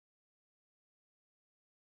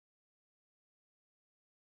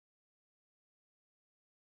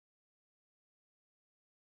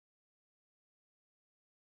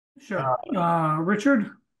Sure.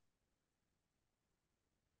 Richard?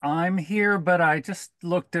 I'm here, but I just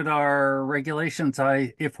looked at our regulations.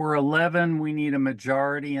 If we're 11, we need a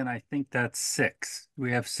majority, and I think that's six.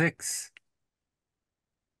 We have six.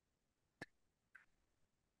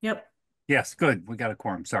 Yep. Yes, good. We got a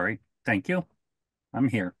quorum. Sorry. Thank you. I'm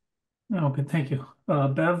here. Okay, thank you.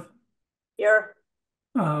 Bev? Here.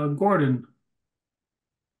 Gordon?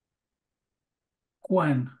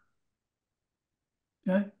 Gwen?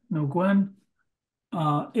 Okay, no Gwen.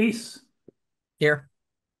 Ace? Here.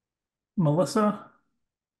 Melissa?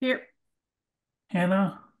 Here.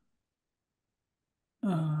 Hannah?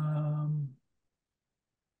 Um,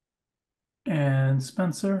 and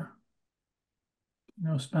Spencer?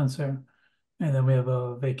 No Spencer. And then we have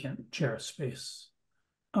a vacant chair space.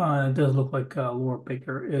 It does look like Laura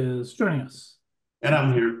Baker is joining us. And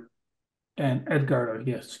I'm here. And Edgar,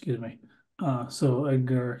 yes, excuse me. So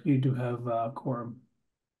Edgar, you do have quorum.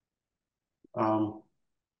 Um,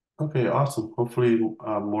 okay, awesome. Hopefully,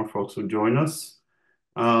 more folks will join us.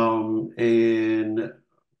 And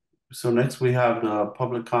so next we have the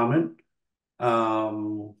public comment.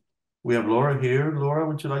 Um, we have Laura here. Laura,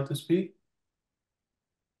 would you like to speak?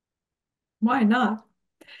 Why not?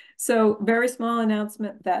 So very small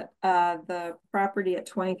announcement that the property at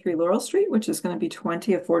 23 Laurel Street, which is going to be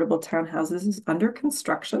 20 affordable townhouses, is under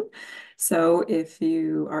construction. So if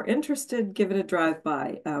you are interested, give it a drive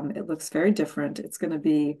by. It looks very different. It's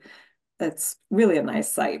really a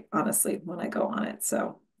nice site, honestly, when I go on it.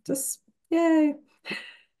 So just yay.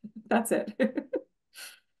 That's it.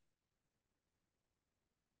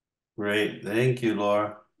 Great, thank you,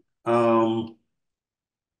 Laura.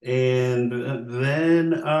 And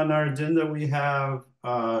then on our agenda, we have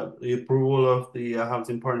the approval of the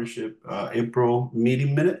Housing Partnership April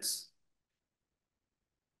meeting minutes.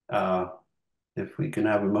 If we can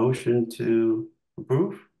have a motion to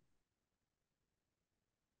approve.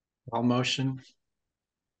 All motion.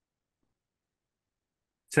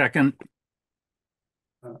 Second.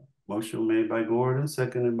 Motion made by Gordon,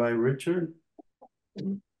 seconded by Richard.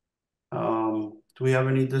 Do we have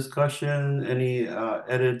any discussion, any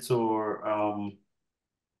edits or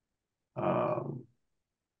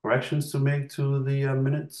corrections to make to the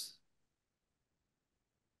minutes?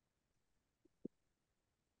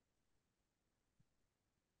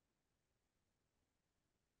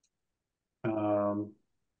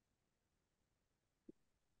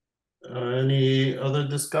 Any other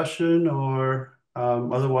discussion or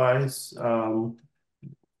otherwise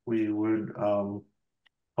we would call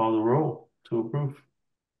the roll to approve.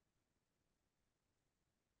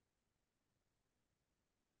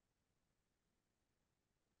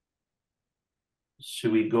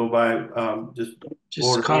 Should we go by just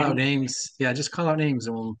Just call out names. Yeah, just call out names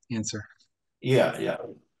and we'll answer. Yeah.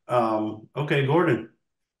 Okay, Gordon.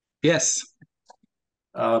 Yes.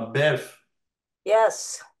 Bev.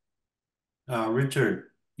 Yes. Richard.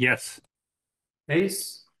 Yes.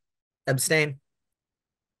 Ace. Abstain.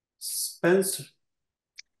 Spence.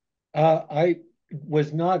 I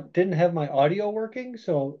didn't have my audio working,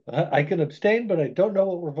 so I can abstain, but I don't know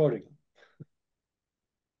what we're voting on.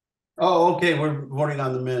 Oh, okay. We're voting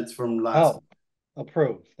on the minutes from last. Oh,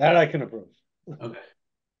 approve. That I can approve. Okay.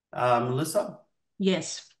 Melissa.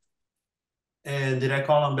 Yes. And did I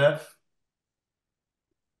call on Bev?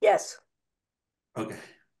 Yes. Okay.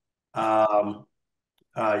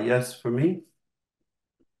 Yes for me.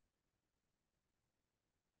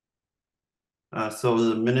 So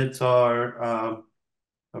the minutes are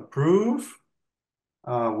approved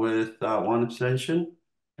with one abstention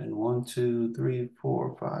and 1, 2, 3,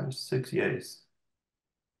 4, 5, 6 yeas.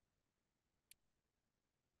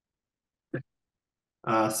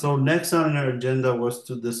 So next on our agenda was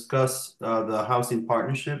to discuss the housing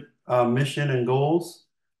partnership mission and goals.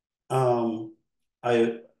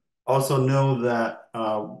 I also know that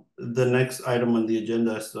the next item on the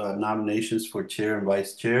agenda is nominations for chair and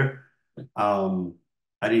vice chair.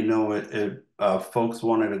 I didn't know if folks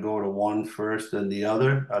wanted to go to one first and the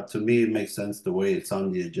other. To me, it makes sense the way it's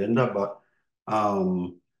on the agenda, but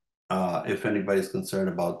if anybody's concerned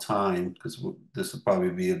about time, because this will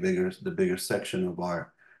probably be the bigger section of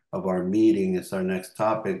our meeting, it's our next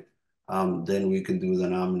topic, then we can do the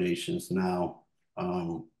nominations now.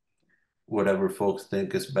 Whatever folks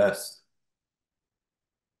think is best.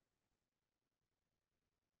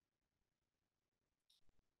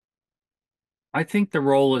 I think the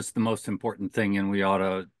role is the most important thing, and we ought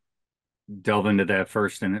to delve into that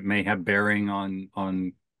first, and it may have bearing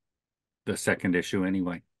on the second issue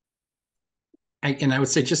anyway. I would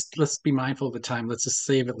say just let's be mindful of the time. Let's just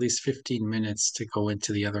save at least 15 minutes to go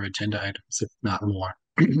into the other agenda items, if not more.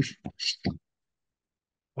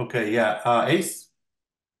 Okay, yeah, Ace?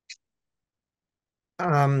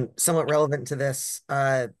 Somewhat relevant to this,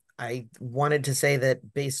 I wanted to say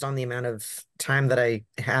that based on the amount of time that I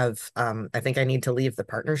have, I think I need to leave the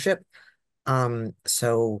partnership. I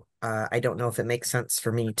don't know if it makes sense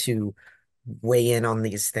for me to weigh in on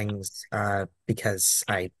these things, because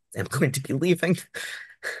I am going to be leaving.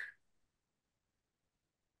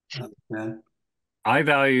 Yeah. I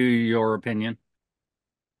value your opinion.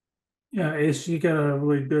 Yeah, Ace, you got a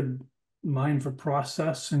really good mind for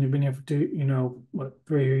process and you've been here for two, what,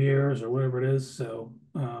 3 years or whatever it is. So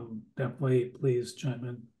definitely please chime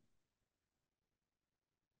in.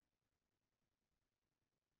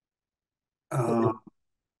 Uh,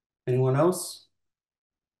 Anyone else?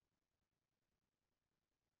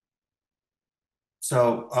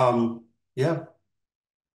 So, yeah,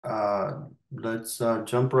 let's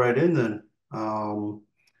jump right in then.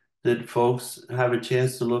 Did folks have a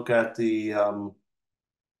chance to look at I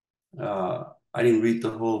didn't read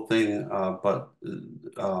the whole thing, but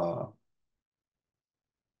uh,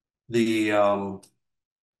 the um,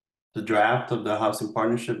 the draft of the housing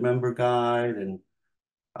partnership member guide, and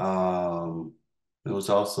there was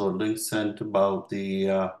also a link sent about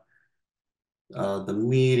the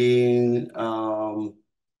meeting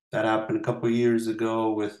that happened a couple of years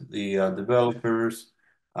ago with the developers.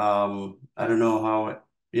 I don't know how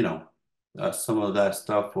some of that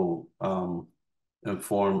stuff will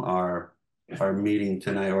inform our meeting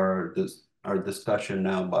tonight or this our discussion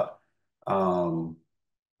now, but um,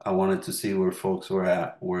 I wanted to see where folks were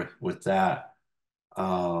at with that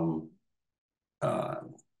um, uh,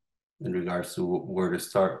 in regards to where to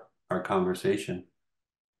start our conversation.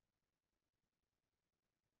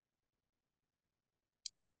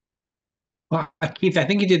 Well, Keith, I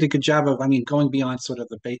think you did a good job of, I mean, going beyond sort of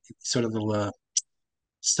the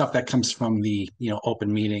stuff that comes from the,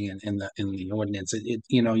 open meeting and in the ordinance.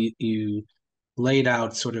 You laid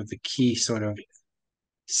out sort of the key sort of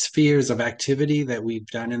spheres of activity that we've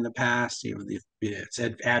done in the past. It's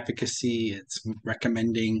advocacy, it's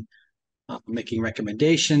recommending, making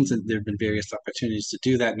recommendations, and there have been various opportunities to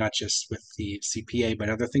do that, not just with the CPA, but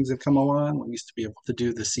other things have come along. We used to be able to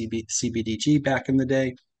do the CBDG back in the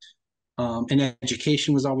day. And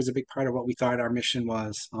education was always a big part of what we thought our mission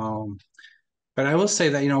was. But I will say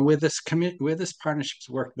that, where this partnerships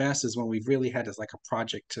work best is when we've really had as like a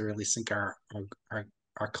project to really sink our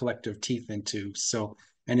collective teeth into. So,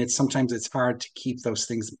 and sometimes it's hard to keep those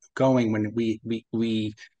things going when we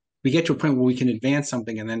get to a point where we can advance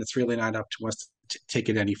something, and then it's really not up to us to take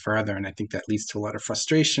it any further. And I think that leads to a lot of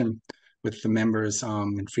frustration with the members,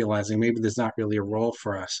 and realizing maybe there's not really a role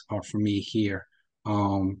for us or for me here.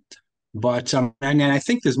 Um, and then I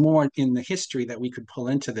think there's more in the history that we could pull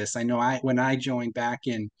into this. I know when I joined back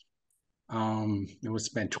in, it was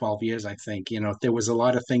been 12 years, I think, there was a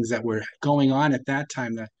lot of things that were going on at that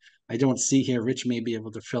time that I don't see here. Rich may be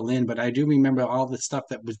able to fill in, but I do remember all the stuff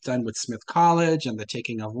that was done with Smith College and the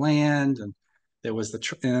taking of land. And there was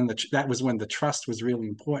that was when the trust was really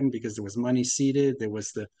important because there was money seeded. There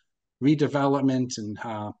was the redevelopment and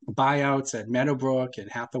buyouts at Meadowbrook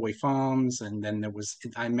and Hathaway Farms. And then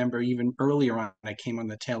I remember even earlier on, I came on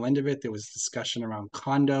the tail end of it, there was discussion around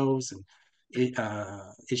condos and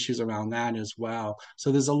issues around that as well.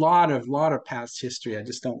 So there's a lot of past history.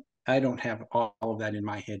 I don't have all of that in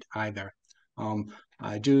my head either. I'm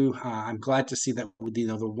glad to see that,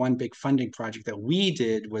 the one big funding project that we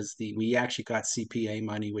did was we actually got CPA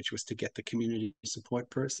money, which was to get the community support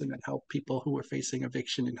person and help people who were facing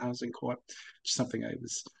eviction in housing court, which is something that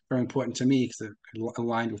was very important to me because it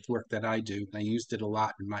aligned with work that I do. And I used it a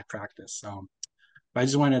lot in my practice. But I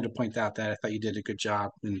just wanted to point out that I thought you did a good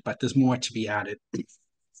job, but there's more to be added.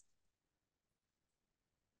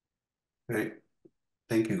 Great.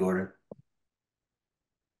 Thank you, Gordon.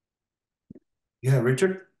 Yeah,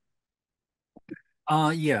 Richard?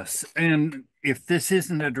 Yes. And if this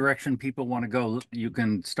isn't a direction people want to go, you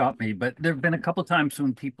can stop me. But there have been a couple times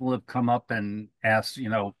when people have come up and asked,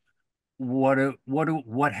 what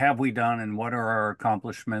have we done and what are our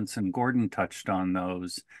accomplishments? And Gordon touched on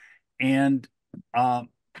those. And I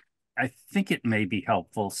think it may be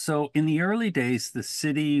helpful. So in the early days, the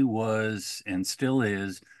city was and still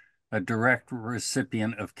is a direct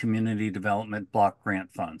recipient of community development block grant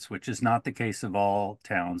funds, which is not the case of all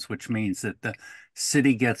towns, which means that the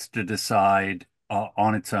city gets to decide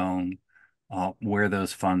on its own where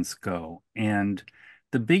those funds go. And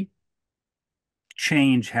the big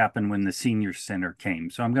change happened when the senior center came.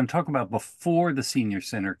 So I'm going to talk about before the senior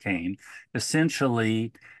center came.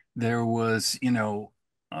 Essentially, there was,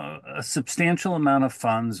 a substantial amount of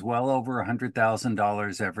funds, well over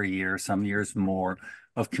 $100,000 every year, some years more,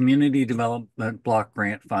 of community development block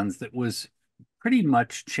grant funds that was pretty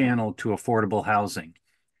much channeled to affordable housing.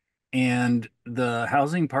 And the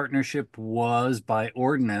housing partnership was by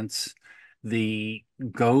ordinance the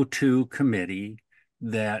go-to committee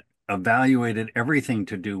that evaluated everything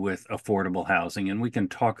to do with affordable housing. And we can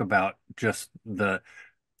talk about just the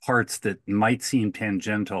parts that might seem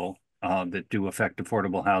tangential that do affect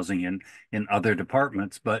affordable housing in other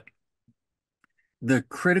departments. But the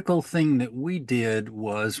critical thing that we did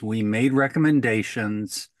was we made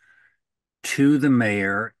recommendations to the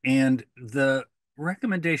mayor, and the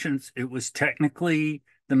recommendations, it was technically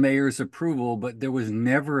the mayor's approval, but there was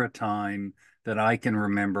never a time that I can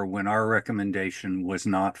remember when our recommendation was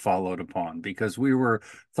not followed upon, because we were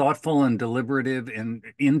thoughtful and deliberative and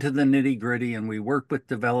into the nitty gritty, and we worked with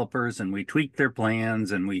developers and we tweaked their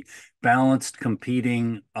plans and we balanced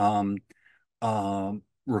competing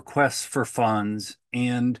requests for funds.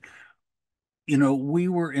 And we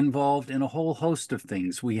were involved in a whole host of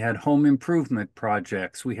things. We had home improvement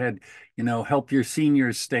projects. We had, help your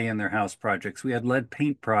seniors stay in their house projects. We had lead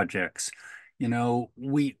paint projects.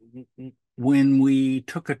 When we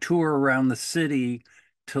took a tour around the city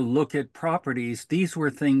to look at properties, these were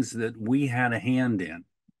things that we had a hand in.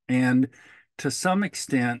 And to some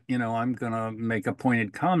extent, I'm going to make a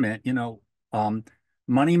pointed comment,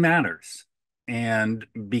 money matters. And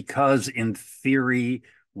because in theory,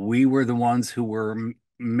 we were the ones who were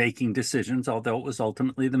making decisions, although it was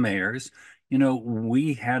ultimately the mayor's,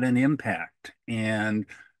 we had an impact, and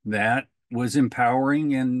that was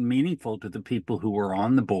empowering and meaningful to the people who were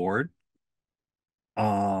on the board.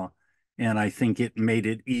 And I think it made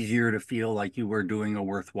it easier to feel like you were doing a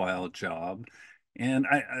worthwhile job. And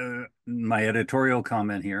my editorial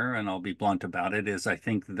comment here, and I'll be blunt about it, is I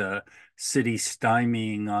think the city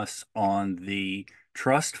stymieing us on the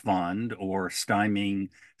trust fund or stymieing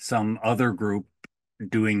some other group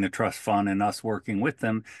doing the trust fund and us working with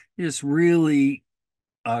them is really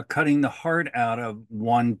cutting the heart out of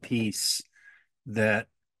one piece that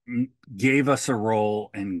gave us a role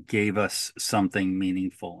and gave us something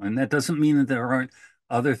meaningful. And that doesn't mean that there aren't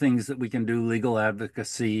other things that we can do, legal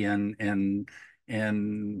advocacy and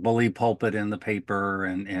bully pulpit in the paper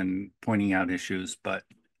and pointing out issues. But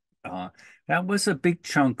that was a big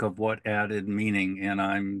chunk of what added meaning, and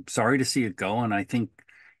I'm sorry to see it go. And I think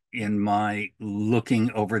in my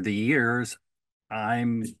looking over the years,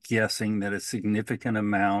 I'm guessing that a significant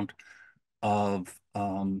amount of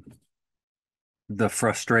the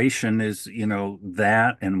frustration is,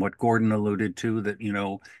 that and what Gordon alluded to, that,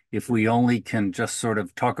 if we only can just sort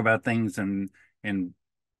of talk about things and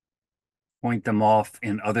point them off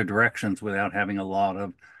in other directions without having a lot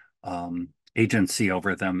of agency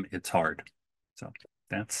over them, it's hard. So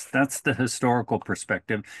that's the historical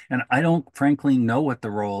perspective. And I don't frankly know what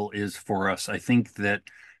the role is for us. I think that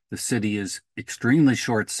the city is extremely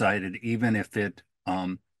short-sighted, even if it,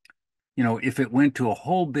 if it went to a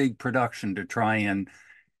whole big production to try and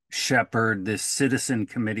shepherd this citizen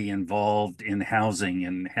committee involved in housing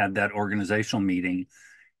and had that organizational meeting.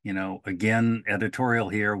 Again, editorial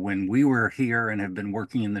here, when we were here and have been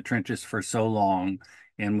working in the trenches for so long,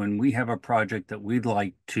 and when we have a project that we'd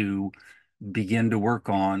like to begin to work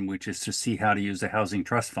on, which is to see how to use a housing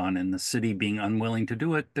trust fund, and the city being unwilling to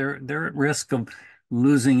do it, they're at risk of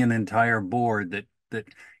losing an entire board that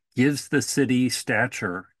gives the city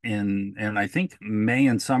stature and I think may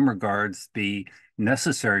in some regards be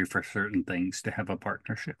necessary for certain things to have a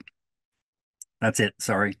partnership. That's it.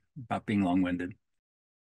 Sorry about being long-winded.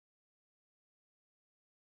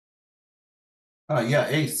 Yeah,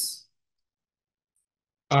 Ace.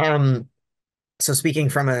 So speaking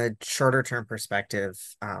from a shorter term perspective,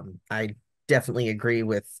 I definitely agree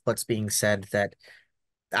with what's being said, that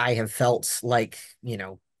I have felt like,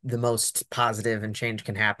 the most positive and change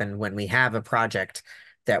can happen when we have a project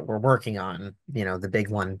that we're working on, the big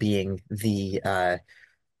one being the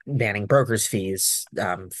banning brokers fees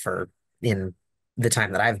for in the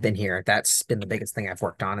time that I've been here. That's been the biggest thing I've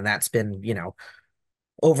worked on, and that's been,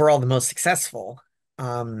 overall the most successful.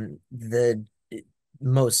 The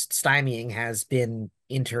most stymieing has been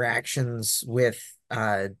interactions with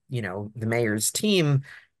the mayor's team,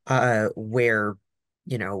 where,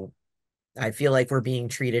 I feel like we're being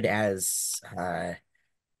treated as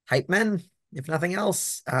hype men, if nothing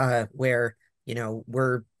else, where,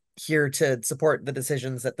 we're here to support the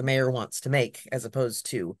decisions that the mayor wants to make, as opposed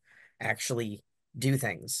to actually do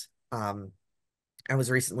things. I was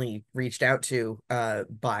recently reached out to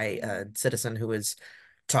by a citizen who was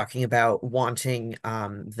talking about wanting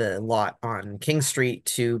the lot on King Street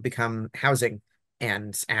to become housing.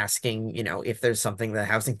 and asking, if there's something the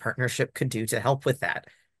housing partnership could do to help with that.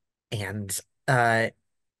 And uh,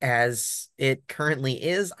 as it currently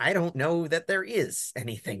is, I don't know that there is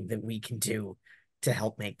anything that we can do to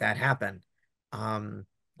help make that happen. Um,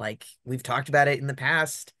 like we've talked about it in the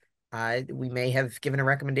past. We may have given a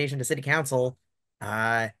recommendation to city council,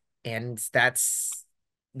 uh, and that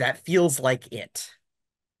feels like it.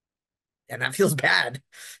 And that feels bad.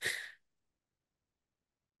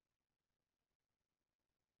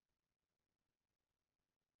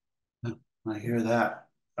 I hear that.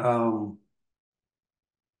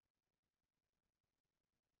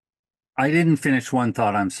 I didn't finish one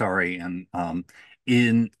thought, I'm sorry. And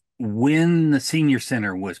in when the senior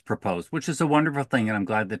center was proposed, which is a wonderful thing, and I'm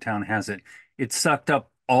glad the town has it, it sucked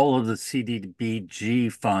up all of the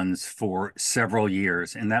CDBG funds for several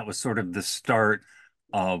years. And that was sort of the start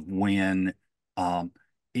of when um,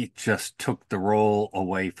 it just took the role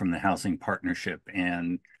away from the housing partnership,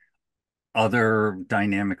 and other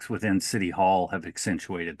dynamics within City Hall have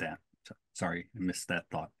accentuated that. So, sorry, I missed that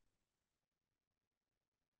thought.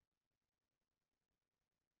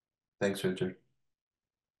 Thanks, Richard.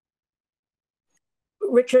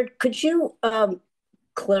 Richard, could you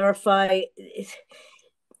clarify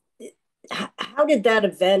how did that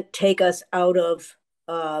event take us out of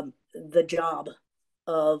the job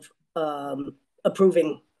of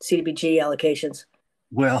approving CDBG allocations?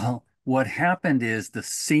 Well, what happened is the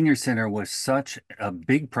senior center was such a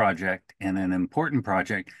big project and an important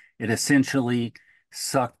project, it essentially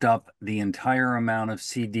sucked up the entire amount of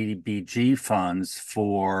CDBG funds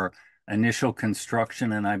for initial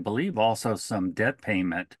construction and I believe also some debt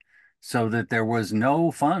payment, so that there was no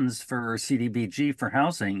funds for CDBG for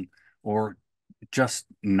housing, or just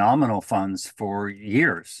nominal funds for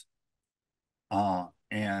years.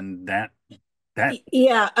 And that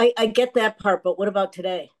Yeah, I get that part, but what about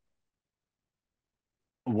today?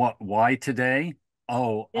 why today?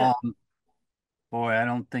 Oh, Yeah. boy, I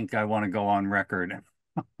don't think I want to go on record.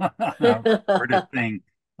 I've heard a thing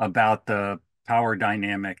about the power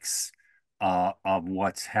dynamics of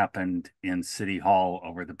what's happened in City Hall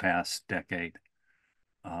over the past decade.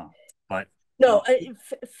 Uh, but No,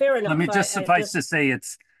 fair let enough. me just I suffice just to say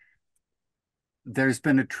there's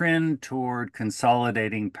been a trend toward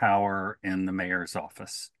consolidating power in the mayor's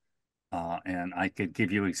office. And I could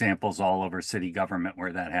give you examples all over city government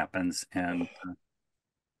where that happens. And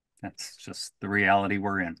that's just the reality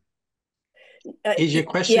we're in. Is your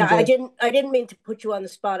question yeah, about I didn't mean to put you on the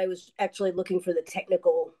spot. I was actually looking for the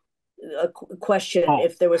technical question Oh,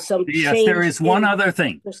 if there was some yes, there change is one in other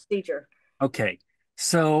thing. procedure. Okay.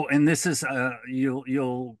 So, and this is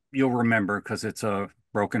you'll remember because it's a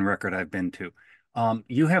broken record I've been to.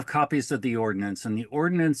 You have copies of the ordinance, and the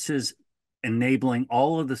ordinances enabling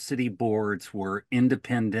all of the city boards were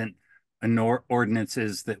independent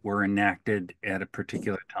ordinances that were enacted at a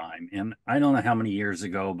particular time. And I don't know how many years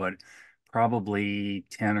ago, but probably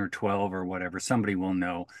 10 or 12 or whatever, somebody will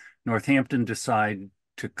know. Northampton decided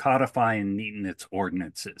to codify and neaten its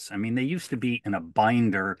ordinances. I mean, they used to be in a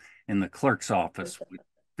binder in the clerk's office with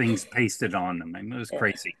things pasted on them. I mean, it was Yeah.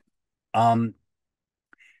 crazy.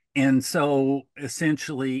 And so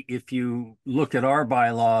essentially, if you look at our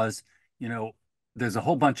bylaws, there's a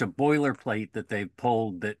whole bunch of boilerplate that they've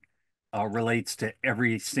pulled that relates to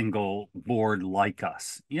every single board like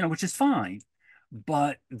us, which is fine.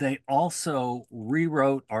 But they also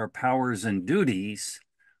rewrote our powers and duties.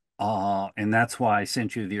 And that's why I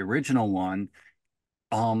sent you the original one.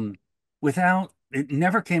 Without it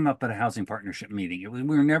never came up at a housing partnership meeting. We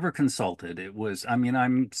were never consulted. I mean,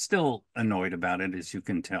 I'm still annoyed about it, as you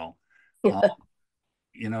can tell. Uh,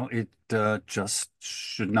 it just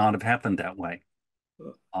should not have happened that way.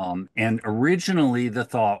 And originally the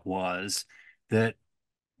thought was that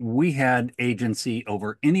we had agency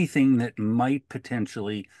over anything that might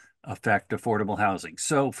potentially affect affordable housing.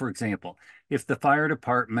 So, for example, if the fire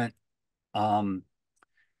department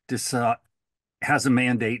decide has a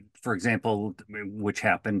mandate, for example, which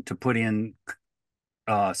happened to put in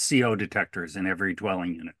CO detectors in every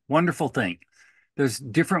dwelling unit. Wonderful thing. There's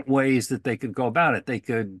different ways that they could go about it. They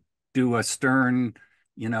could do a stern,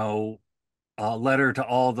 letter to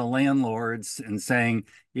all the landlords and saying,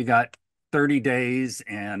 you got 30 days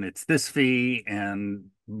and it's this fee and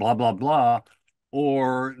blah, blah, blah.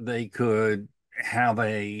 Or they could have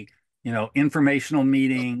a, informational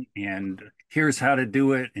meeting and here's how to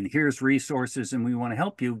do it and here's resources and we want to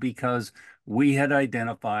help you because we had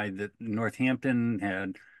identified that Northampton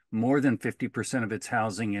had more than 50% of its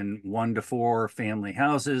housing in 1 to 4 family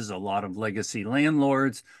houses, a lot of legacy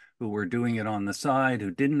landlords who were doing it on the side,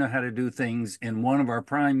 who didn't know how to do things. And one of our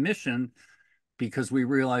prime mission because we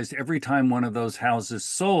realized every time one of those houses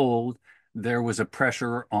sold, there was a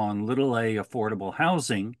pressure on little a affordable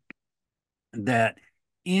housing, that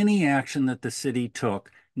any action that the city took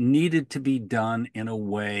needed to be done in a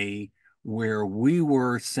way where we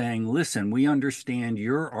were saying, listen, we understand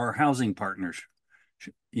you're our housing partners.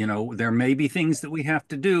 You know, there may be things that we have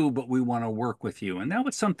to do, but we want to work with you. And that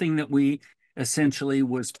was something that we essentially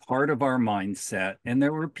was part of our mindset. And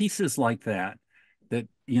there were pieces like that,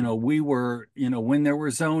 we were, when there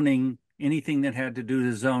were zoning, anything that had to do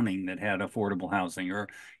with zoning that had affordable housing, or,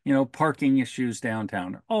 parking issues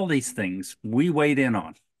downtown, all these things we weighed in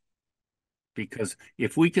on. Because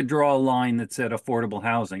if we could draw a line that said affordable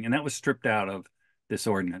housing, and that was stripped out of this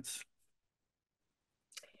ordinance.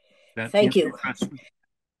 That Thank answer you. your question?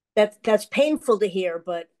 That's painful to hear,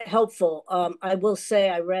 but helpful. I will say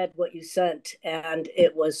I read what you sent, and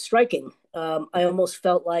it was striking. I almost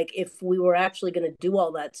felt like if we were actually going to do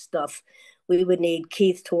all that stuff, we would need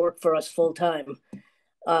Keith to work for us full time,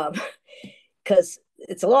 because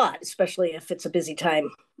it's a lot, especially if it's a busy time.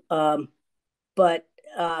 But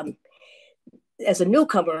as a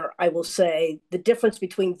newcomer, I will say the difference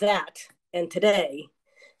between that and today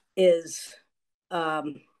is,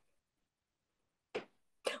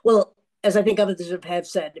 well, as I think others have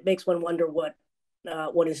said, it makes one wonder what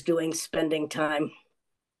one is doing, spending time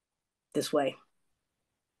this way.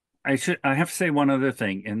 I have to say one other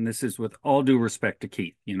thing, and this is with all due respect to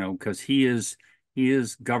Keith, because he is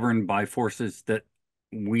governed by forces that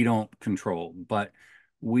we don't control, but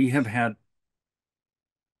we have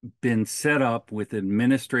been set up with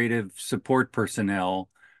administrative support personnel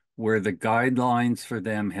where the guidelines for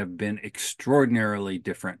them have been extraordinarily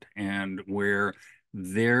different, and where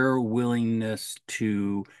their willingness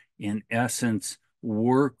to, in essence,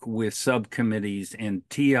 work with subcommittees and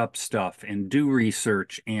tee up stuff and do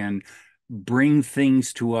research and bring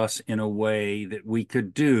things to us in a way that we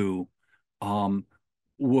could do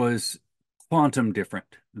was quantum different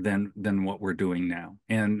than what we're doing now.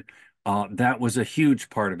 And that was a huge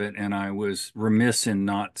part of it, and I was remiss in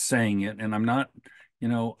not saying it. And I'm not,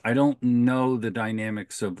 I don't know the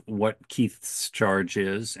dynamics of what Keith's charge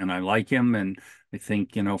is, and I like him, and I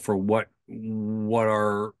think, for what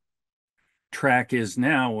our track is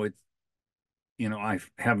now, I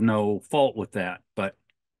have no fault with that, but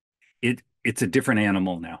it's a different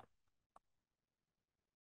animal now.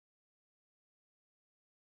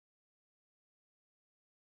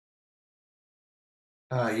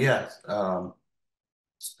 Yes,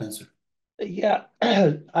 Spencer. Yeah,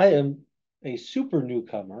 I am a super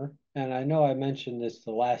newcomer, and I know I mentioned this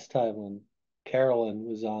the last time when Carolyn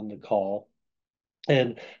was on the call,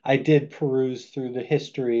 and I did peruse through the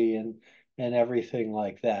history and everything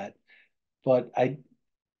like that. But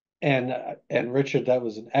and Richard, that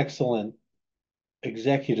was an excellent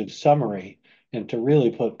executive summary, and to really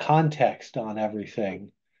put context on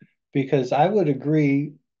everything, because I would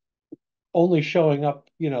agree, only showing up,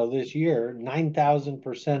 this year,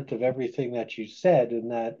 9,000% of everything that you said,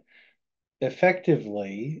 and that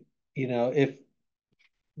effectively, if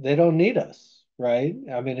they don't need us, right?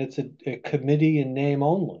 I mean, it's a committee in name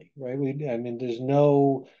only, right? I mean, there's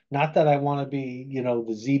no, not that I want to be, the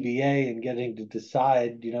ZBA and getting to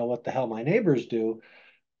decide, what the hell my neighbors do,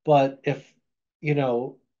 but if, you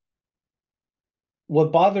know,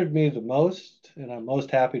 what bothered me the most, and I'm most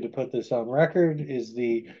happy to put this on record, is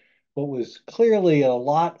what was clearly a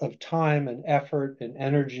lot of time and effort and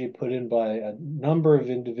energy put in by a number of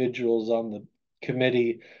individuals on the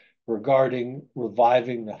committee regarding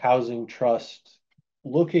reviving the housing trust,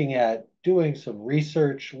 looking at doing some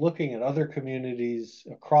research, looking at other communities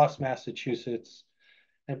across Massachusetts,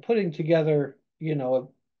 and putting together,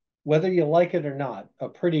 whether you like it or not, a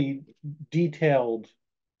pretty detailed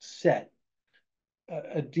set,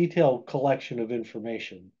 a detailed collection of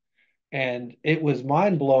information. And it was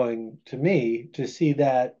mind blowing to me to see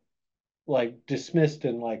that like dismissed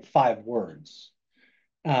in like 5 words.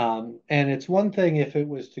 And it's one thing if it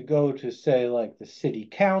was to go to, say, like the city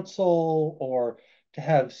council, or to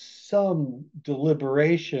have some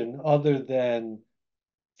deliberation other than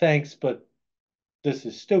thanks, but this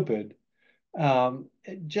is stupid.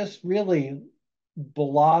 It just really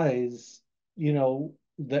belies,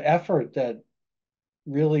 the effort that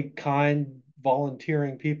really kind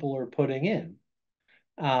volunteering people are putting in.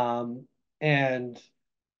 And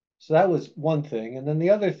so that was one thing. And then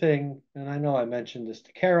the other thing, and I know I mentioned this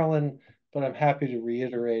to Carolyn, but I'm happy to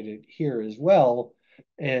reiterate it here as well,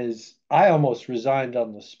 is I almost resigned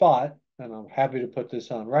on the spot, and I'm happy to put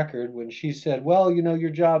this on record, when she said, well,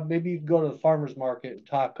 your job, maybe you could go to the farmer's market and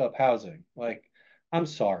talk up housing. Like, I'm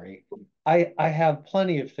sorry. I have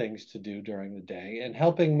plenty of things to do during the day, and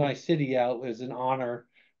helping my city out is an honor,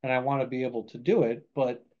 and I want to be able to do it,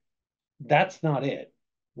 but that's not it,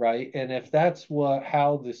 right? And if that's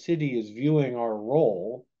how the city is viewing our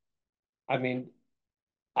role, I mean,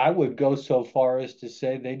 I would go so far as to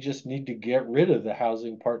say they just need to get rid of the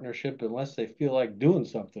housing partnership unless they feel like doing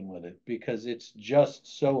something with it, because it's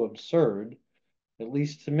just so absurd, at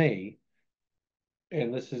least to me.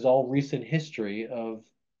 And this is all recent history of,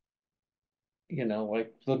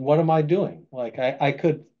 like, then what am I doing? Like, I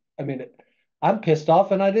mean, I'm pissed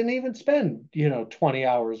off and I didn't even spend, 20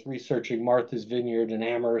 hours researching Martha's Vineyard and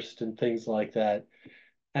Amherst and things like that.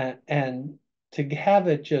 And to have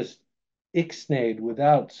it just ixnayed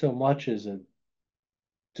without so much as a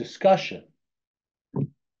discussion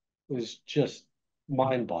was just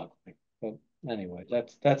mind-boggling. But anyway,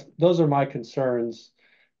 those are my concerns.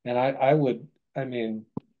 And I mean,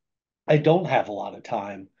 I don't have a lot of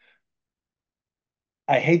time.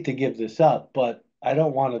 I hate to give this up, but I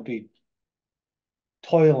don't want to be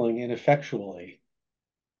toiling ineffectually.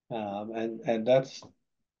 And that's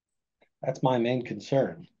my main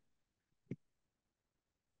concern.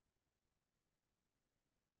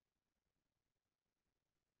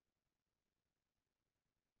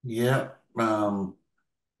 Yeah,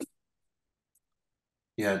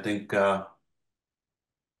 yeah, I think a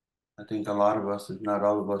lot of us, if not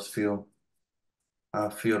all of us, feel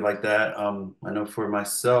like that. I know for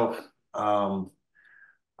myself, I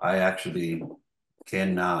actually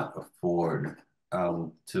cannot afford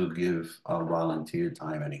to give volunteer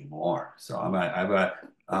time anymore. So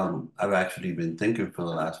I've actually been thinking for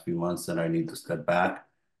the last few months that I need to step back.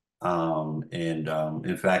 And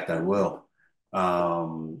in fact, I will.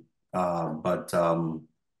 Um, but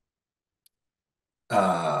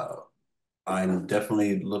uh, I'm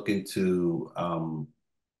definitely looking to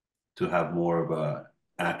have more of a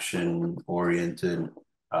action oriented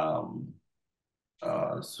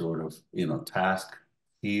sort of task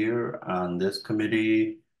here on this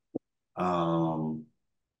committee, and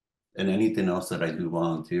anything else that I do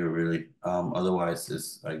volunteer really. Otherwise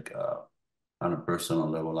it's like on a personal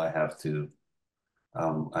level I have to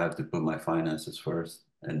put my finances first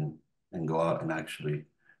and go out and actually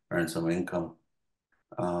earn some income.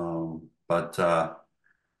 But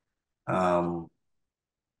um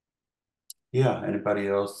yeah, anybody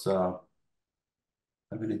else have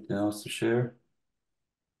anything else to share?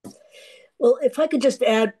 Well, if I could just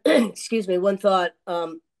add, excuse me, one thought.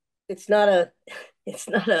 It's not a, it's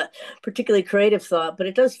not a particularly creative thought, but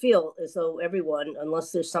it does feel as though everyone,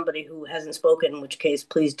 unless there's somebody who hasn't spoken, in which case,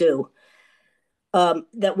 please do,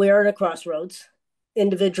 that we are at a crossroads,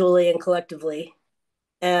 individually and collectively,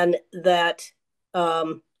 and that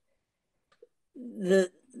um, the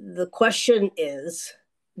question is,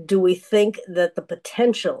 do we think that the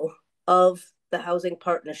potential of the housing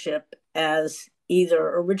partnership as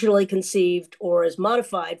either originally conceived or as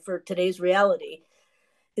modified for today's reality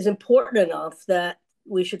is important enough that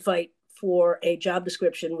we should fight for a job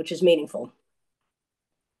description which is meaningful?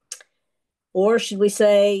 Or should we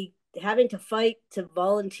say having to fight to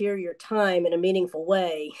volunteer your time in a meaningful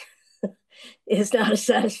way is not a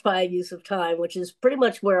satisfying use of time, which is pretty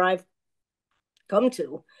much where I've come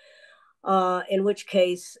to. In which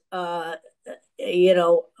case, a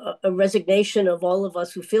resignation of all of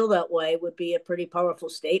us who feel that way would be a pretty powerful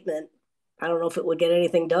statement. I don't know if it would get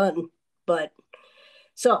anything done, but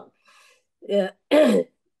so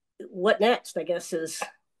what next, I guess, is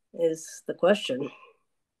the question.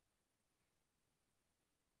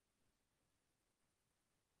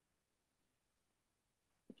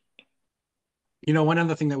 One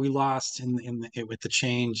other thing that we lost with the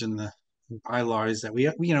change in the bylaw is that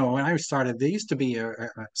when I started, there used to be a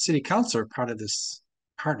city councilor part of this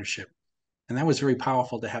partnership. And that was very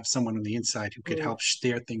powerful to have someone on the inside who could help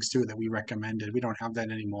steer things through that we recommended. We don't have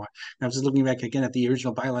that anymore. And I was just looking back again at the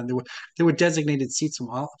original bylaw. There were designated seats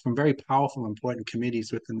from very powerful, important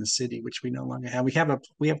committees within the city, which we no longer have.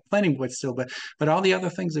 We have planning board still, but all the other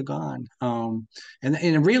things are gone. And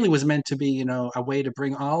it really was meant to be, a way to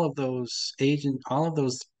bring all of those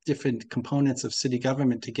different components of city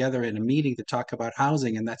government together in a meeting to talk about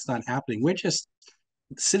housing, and that's not happening. We're just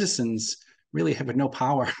citizens really have no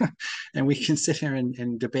power and we can sit here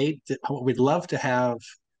and debate what we'd love to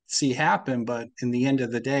see happen, but in the end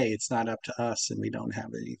of the day it's not up to us and we don't have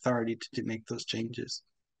any authority to make those changes.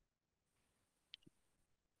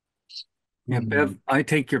 Yeah, Bev, I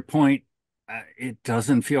take your point. It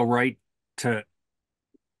doesn't feel right to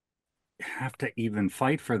have to even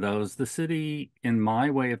fight for those. The city, in my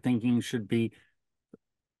way of thinking, should be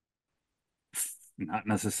not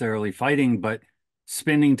necessarily fighting, but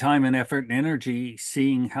spending time and effort and energy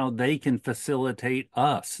seeing how they can facilitate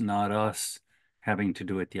us, not us having to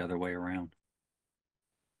do it the other way around.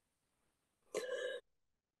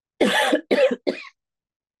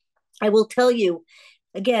 I will tell you,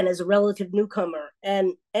 again, as a relative newcomer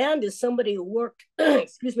and as somebody who worked,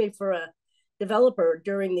 excuse me, for a developer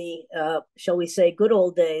during the, shall we say, good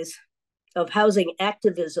old days of housing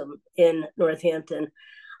activism in Northampton,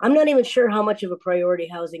 I'm not even sure how much of a priority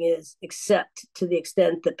housing is, except to the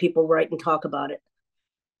extent that people write and talk about it.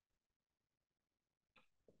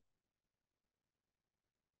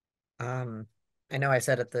 I know I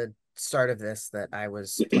said at the start of this that I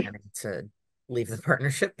was planning to leave the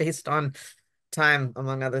partnership based on time,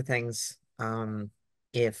 among other things.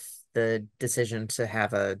 If the decision to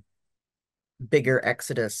have a bigger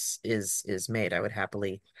exodus is made, I would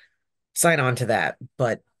happily sign on to that.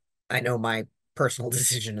 But I know my personal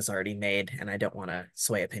decision is already made, and I don't want to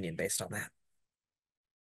sway opinion based on that.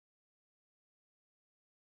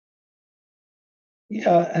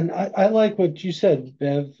 Yeah, and I like what you said,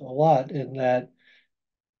 Bev, a lot in that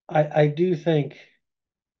I do think,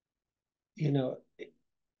 you know,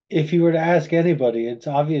 if you were to ask anybody, it's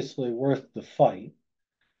obviously worth the fight.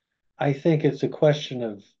 I think it's a question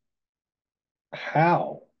of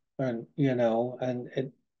how and,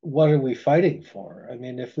 what are we fighting for? I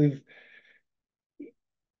mean, if we've,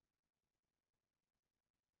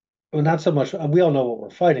 well, not so much, we all know what we're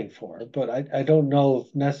fighting for, but I don't know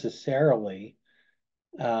if necessarily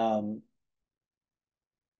um,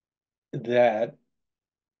 that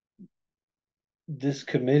this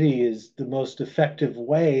committee is the most effective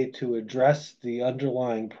way to address the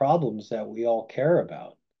underlying problems that we all care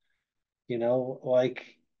about. Like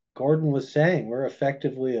Gordon was saying, we're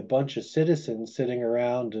effectively a bunch of citizens sitting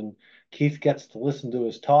around, and Keith gets to listen to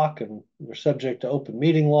his talk, and we're subject to open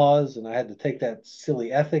meeting laws, and I had to take that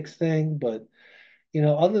silly ethics thing. But,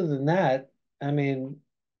 other than that, I mean,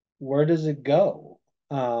 where does it go?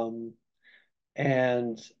 And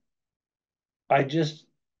I just,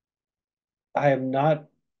 I am not,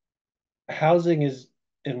 housing is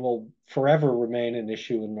and will forever remain an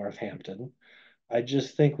issue in Northampton. I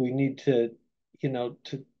just think we need to,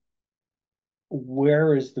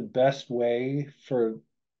 where is the best way for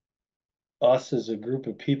us as a group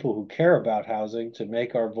of people who care about housing to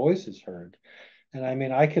make our voices heard? And I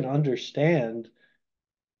mean, I can understand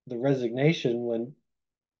the resignation when,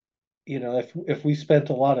 if we spent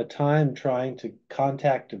a lot of time trying to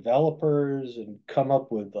contact developers and come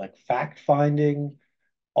up with like fact finding,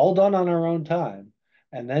 all done on our own time,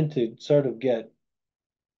 and then to sort of get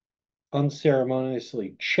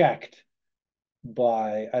unceremoniously checked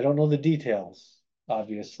by, I don't know the details,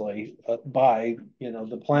 obviously, by,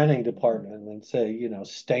 the planning department and say,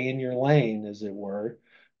 stay in your lane, as it were.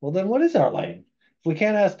 Well, then what is our lane? If we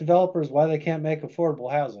can't ask developers why they can't make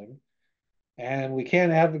affordable housing, and we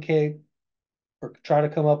can't advocate or try to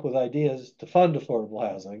come up with ideas to fund affordable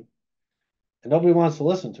housing, and nobody wants to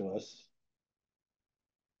listen to us,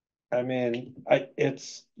 I mean,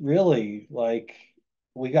 it's really like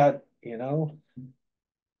we got,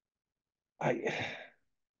 I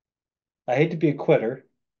I hate to be a quitter,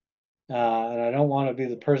 and I don't want to be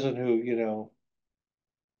the person who,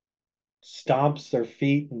 stomps their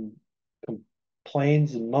feet and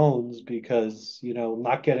complains and moans because,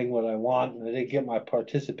 not getting what I want and I didn't get my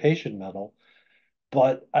participation medal.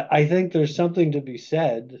 But I think there's something to be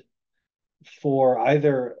said for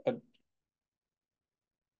either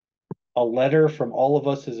a letter from all of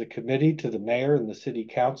us as a committee to the mayor and the city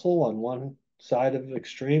council on one side of the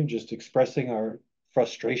extreme, just expressing our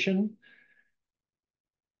frustration.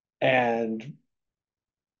 And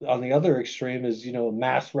on the other extreme is,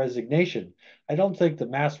 mass resignation. I don't think the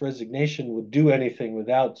mass resignation would do anything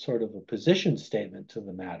without sort of a position statement to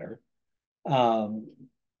the matter. Um,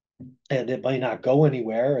 and it might not go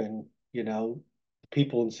anywhere. And,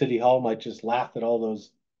 people in City Hall might just laugh at all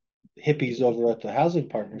those hippies over at the housing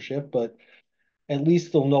partnership, but at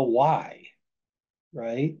least they'll know why,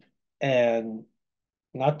 right? And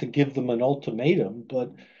not to give them an ultimatum,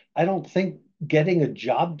 but I don't think getting a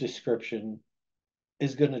job description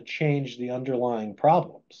is going to change the underlying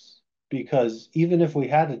problems. Because even if we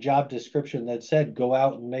had a job description that said go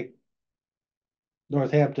out and make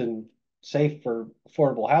Northampton safe for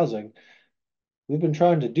affordable housing, we've been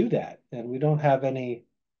trying to do that, and we don't have any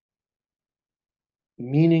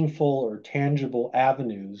meaningful or tangible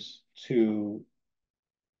avenues to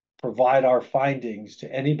provide our findings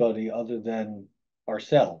to anybody other than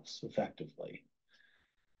ourselves effectively.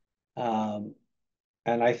 Um,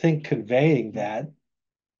 and I think conveying that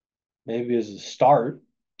maybe as a start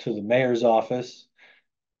to the mayor's office,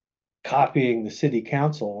 copying the city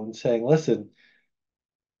council and saying, listen,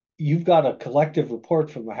 you've got a collective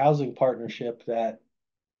report from the housing partnership that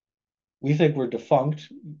we think we're defunct.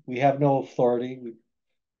 We have no authority.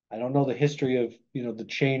 I don't know the history of, the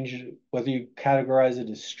change, whether you categorize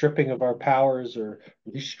it as stripping of our powers or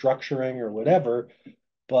restructuring or whatever,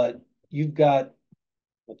 but you've got,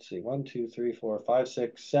 let's see, 1, 2, 3, 4, 5,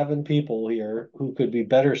 6, 7 people here who could be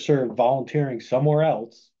better served volunteering somewhere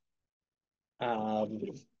else.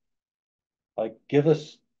 Like, give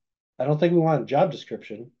us, I don't think we want a job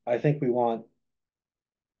description. I think we want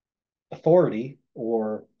authority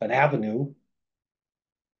or an avenue.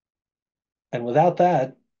 And without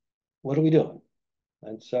that, what are we doing?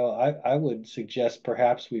 And so I would suggest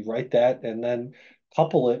perhaps we write that and then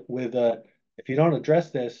couple it with if you don't address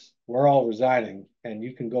this, we're all resigning and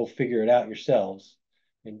you can go figure it out yourselves.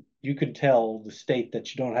 And you can tell the state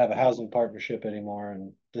that you don't have a housing partnership anymore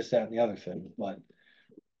and this, that, and the other thing. But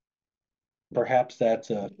perhaps that's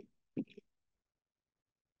a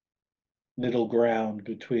middle ground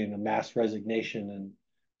between a mass resignation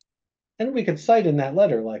and we could cite in that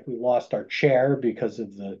letter, like we lost our chair because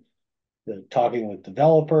of the talking with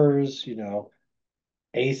developers,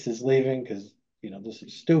 Ace is leaving because, this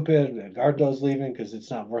is stupid. And Gardo's leaving because it's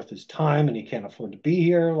not worth his time and he can't afford to be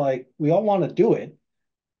here. Like, we all want to do it.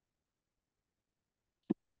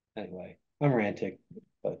 Anyway, I'm ranting,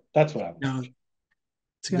 but that's what I was. No,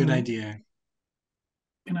 it's a good idea.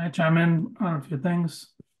 Can I chime in on a few things?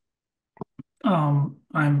 I'm,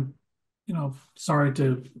 sorry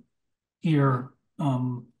to hear,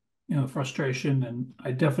 frustration, and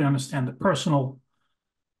I definitely understand the personal,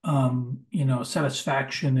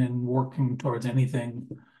 satisfaction in working towards anything.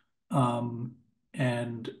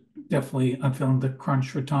 And definitely I'm feeling the crunch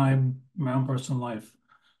for time in my own personal life.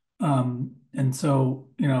 And so,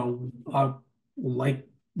 I like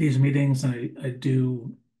these meetings and I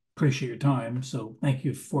do appreciate your time. So thank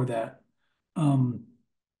you for that.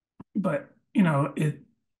 But,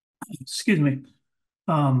 excuse me.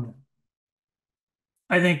 I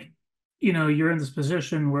think, you're in this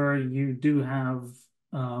position where you do have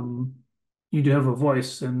a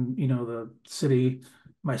voice, and, the city,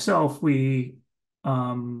 myself, we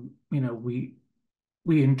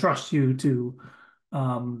entrust you to,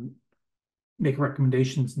 make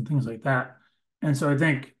recommendations and things like that. And so I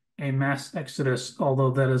think a mass exodus,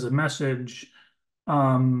 although that is a message,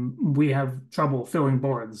 we have trouble filling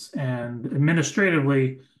boards, and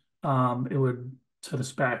administratively, it would set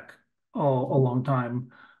us back a long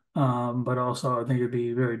time. But also I think it'd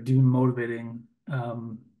be very demotivating,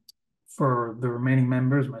 for the remaining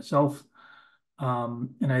members, myself.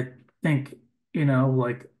 And I think,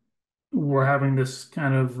 like, we're having this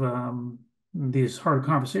kind of, these hard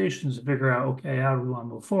conversations to figure out, okay, how do we want to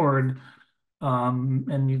move forward?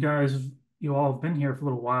 And you all have been here for a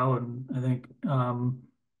little while, and I think,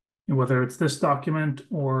 whether it's this document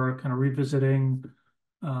or kind of revisiting,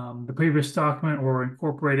 the previous document, or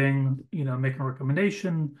incorporating, making a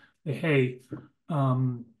recommendation, hey,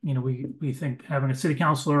 we think having a city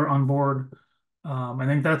councilor on board, I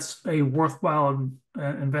think that's a worthwhile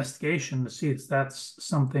investigation to see if that's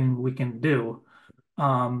something we can do.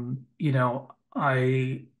 On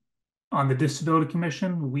the Disability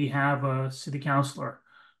Commission, we have a city councilor.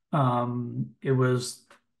 It was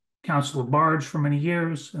Councilor Barge for many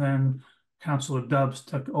years, and then Councilor Dubs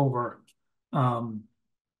took over.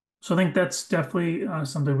 So I think that's definitely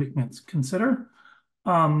something we can consider.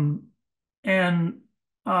 And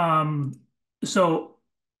so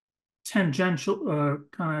tangential,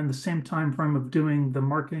 kind of in the same time frame of doing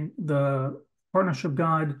the partnership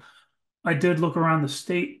guide, I did look around the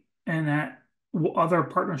state and at what other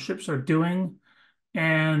partnerships are doing,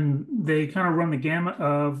 and they kind of run the gamut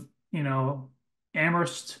of,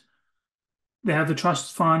 Amherst. They have the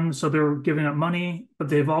trust fund, so they're giving up money, but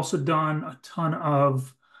they've also done a ton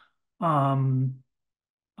of um,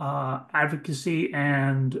 advocacy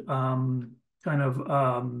and kind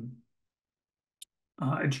of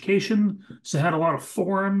education. So they had a lot of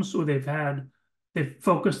forums where they've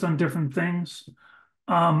focused on different things.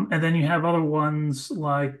 And then you have other ones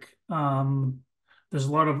like, there's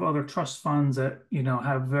a lot of other trust funds that,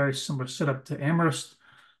 have very similar setup to Amherst.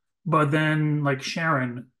 But then, like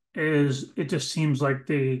Sharon, it just seems like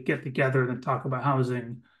they get together and talk about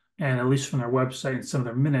housing. And at least from their website and some of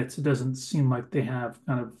their minutes, it doesn't seem like they have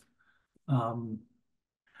kind of,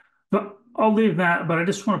 but I'll leave that. But I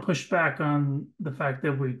just want to push back on the fact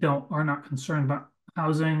that are not concerned about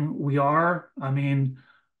housing. We are. I mean,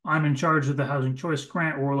 I'm in charge of the Housing Choice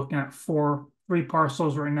Grant. We're looking at three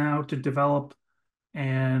parcels right now to develop,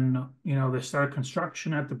 and they started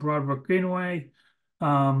construction at the Broadbrook Greenway.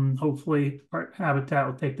 Hopefully, Habitat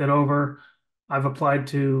will take that over. I've applied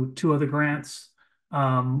to 2 other grants.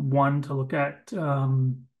 One, to look at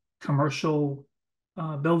commercial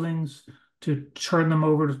buildings, to turn them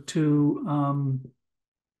over to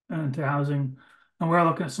housing. And we're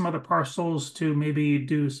looking at some other parcels to maybe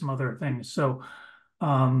do some other things. So,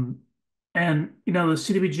 and the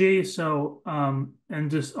CDBG, so,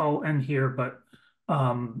 and just I'll end here, but,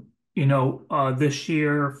 this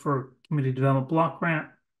year for Community Development Block Grant,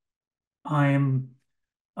 I'm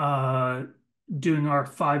uh, doing our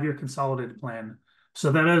 5-year consolidated plan.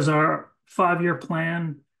 So that is our 5-year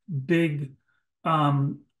plan, big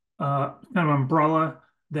kind of umbrella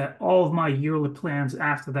that all of my yearly plans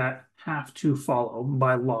after that have to follow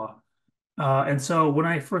by law. And so when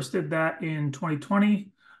I first did that in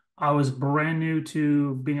 2020, I was brand new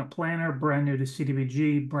to being a planner, brand new to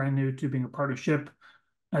CDBG, brand new to being a partnership.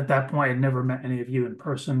 At that point, I'd never met any of you in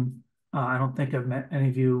person. I don't think I've met any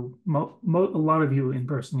of you, a lot of you in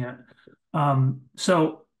person yet.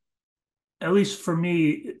 So at least for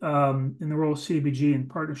me, in the role of CDBG and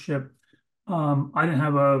partnership, I didn't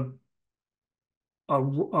have a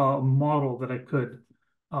model that I could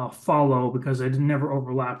follow because I didn't never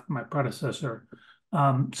overlap with my predecessor.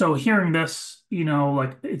 So hearing this,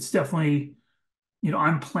 like it's definitely,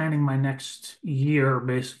 I'm planning my next year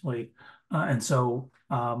basically. And so,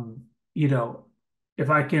 if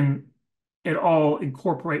I can at all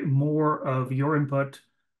incorporate more of your input,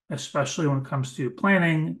 especially when it comes to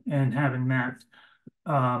planning and having that,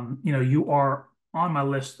 you are on my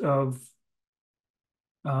list of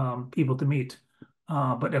people to meet.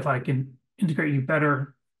 But if I can integrate you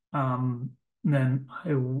better, then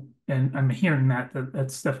and I'm hearing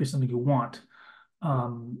that's definitely something you want,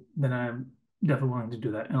 then I'm definitely willing to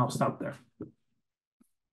do that, and I'll stop there.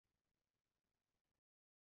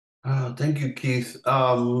 Thank you, Keith.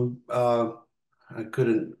 I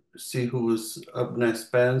couldn't see who was up next,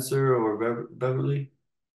 Spencer or Beverly.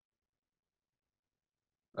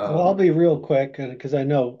 Well, I'll be real quick because I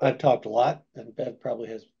know I've talked a lot and Bev probably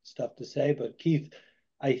has stuff to say, but Keith,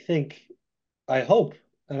 I hope,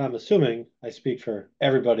 and I'm assuming I speak for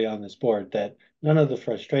everybody on this board, that none of the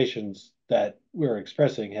frustrations that we're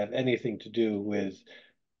expressing have anything to do with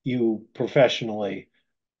you professionally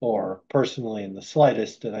or personally in the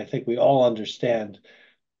slightest. And I think we all understand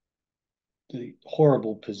the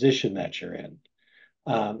horrible position that you're in.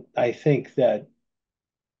 I think that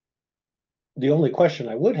the only question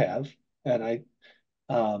I would have, and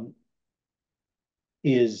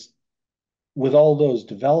is with all those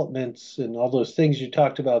developments and all those things you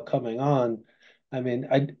talked about coming on, I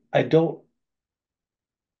mean, I don't,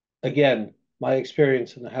 again, my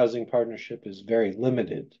experience in the housing partnership is very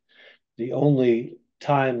limited. The only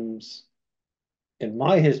times in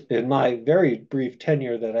my very brief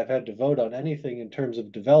tenure that I've had to vote on anything in terms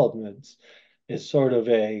of developments is sort of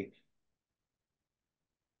a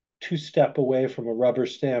two-step away from a rubber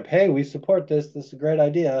stamp, hey, we support this is a great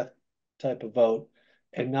idea type of vote,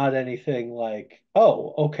 and not anything like,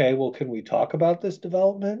 oh, okay, well, can we talk about this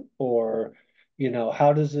development? Or,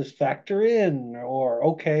 how does this factor in? Or,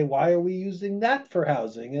 okay, why are we using that for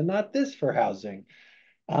housing and not this for housing?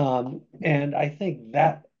 And I think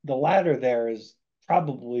that the latter there is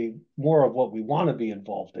probably more of what we want to be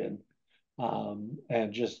involved in,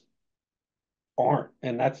 and just aren't.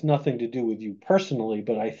 And that's nothing to do with you personally,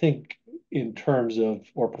 but I think in terms of,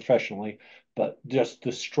 or professionally, but just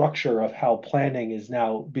the structure of how planning is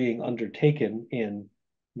now being undertaken in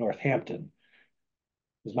Northampton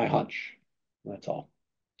is my hunch. That's all.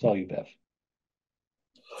 That's all you, Bev.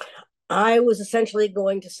 I was essentially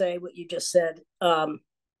going to say what you just said.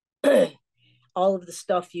 All of the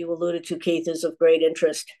stuff you alluded to, Keith, is of great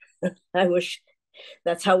interest. I wish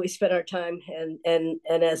that's how we spent our time. And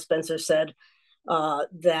as Spencer said,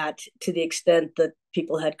 that to the extent that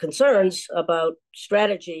people had concerns about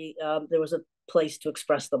strategy, there was a place to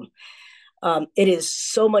express them. It is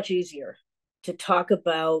so much easier to talk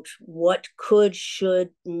about what could, should,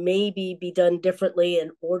 maybe be done differently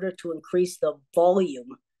in order to increase the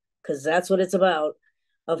volume, because that's what it's about,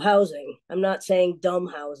 of housing. I'm not saying dumb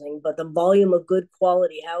housing, but the volume of good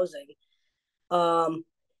quality housing.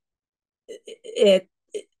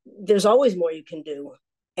 There's always more you can do,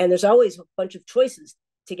 and there's always a bunch of choices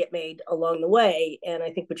to get made along the way. And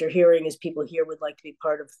I think what you're hearing is people here would like to be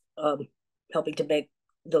part of helping to make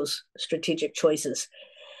those strategic choices.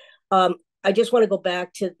 I just want to go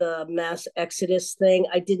back to the mass exodus thing.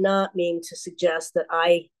 I did not mean to suggest that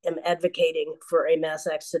I am advocating for a mass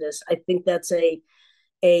exodus. I think that's a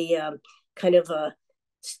kind of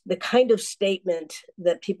the kind of statement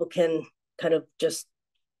that people can kind of just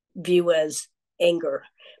view as anger.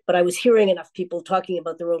 But I was hearing enough people talking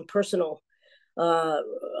about their own personal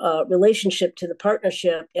relationship to the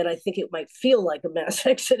partnership, and I think it might feel like a mass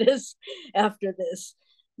exodus after this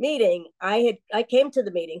meeting. I came to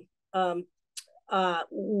the meeting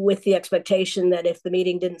with the expectation that if the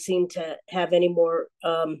meeting didn't seem to have any more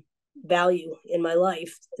value in my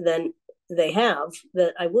life than they have,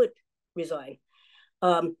 that I would resign.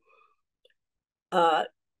 And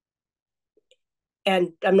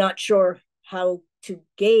I'm not sure how to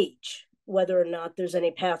gauge whether or not there's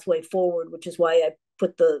any pathway forward, which is why I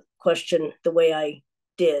put the question the way I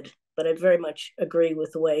did. But I very much agree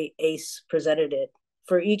with the way Ace presented it.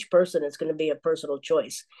 For each person, it's going to be a personal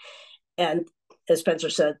choice. And as Spencer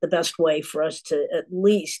said, the best way for us to at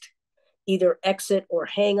least either exit or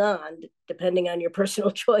hang on, depending on your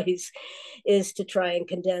personal choice, is to try and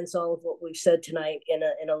condense all of what we've said tonight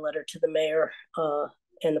in a letter to the mayor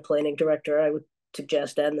and the planning director, I would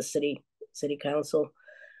suggest, and the city council.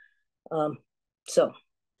 So,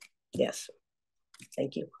 yes,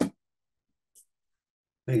 thank you.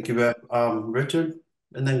 Thank you, Beth. Richard,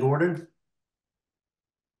 and then Gordon.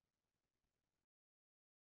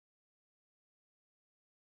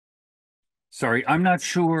 Sorry, I'm not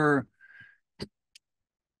sure.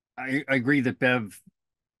 I agree that Bev,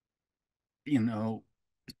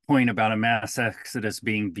 point about a mass exodus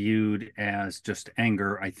being viewed as just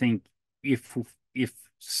anger. I think if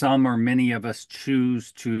some or many of us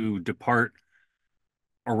choose to depart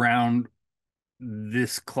around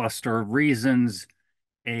this cluster of reasons,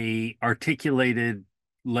 a articulated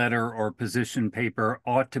letter or position paper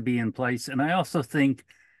ought to be in place. And I also think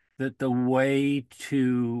that the way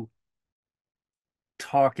to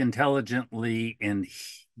talk intelligently and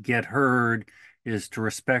get heard is to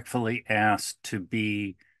respectfully ask to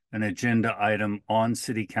be an agenda item on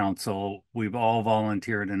city council. We've all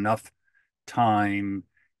volunteered enough time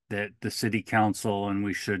that the city council, and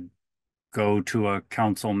we should go to a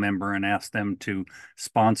council member and ask them to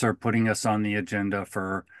sponsor putting us on the agenda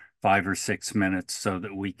for 5 or 6 minutes so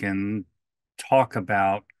that we can talk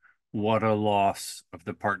about what a loss of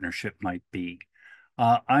the partnership might be.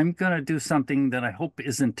 I'm going to do something that I hope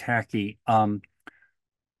isn't tacky.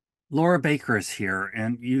 Laura Baker is here,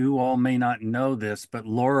 and you all may not know this, but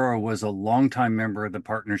Laura was a longtime member of the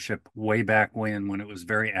partnership way back when it was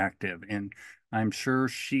very active. And I'm sure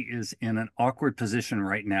she is in an awkward position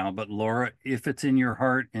right now. But Laura, if it's in your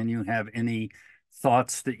heart and you have any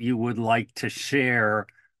thoughts that you would like to share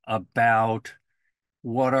about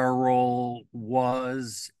what our role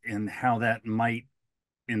was and how that might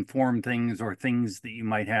inform things or things that you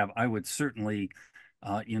might have, I would certainly,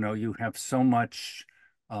 you have so much,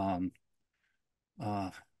 you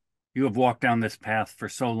have walked down this path for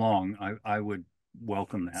so long. I would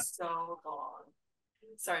welcome that. So long.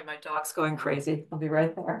 Sorry, my dog's going crazy. I'll be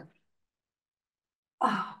right there.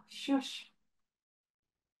 Oh, shush.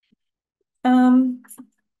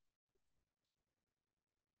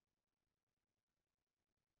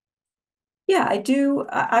 Yeah, I do.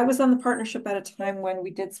 I was on the partnership at a time when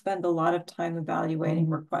we did spend a lot of time evaluating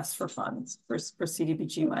requests for funds for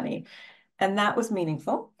CDBG money, and that was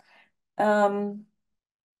meaningful. Some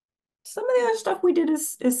of the other stuff we did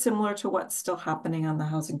is similar to what's still happening on the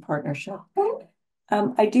housing partnership.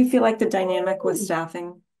 I do feel like the dynamic with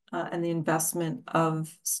staffing and the investment of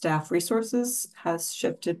staff resources has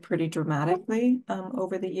shifted pretty dramatically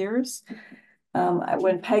over the years.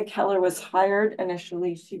 When Peg Keller was hired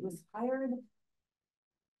initially, she was hired.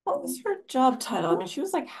 What was her job title? I mean, she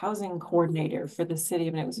was like housing coordinator for the city.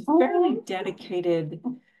 I mean, it was a fairly dedicated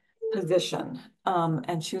position.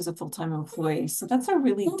 And she was a full-time employee. So that's a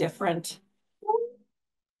really different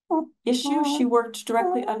issue. She worked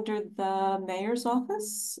directly under the mayor's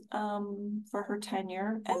office for her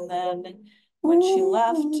tenure. And then when she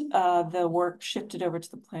left, the work shifted over to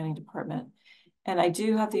the planning department. And I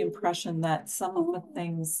do have the impression that some of the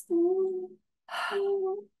things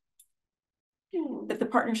that the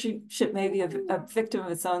partnership may be a victim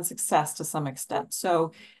of its own success to some extent.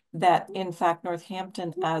 So that in fact,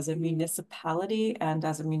 Northampton as a municipality and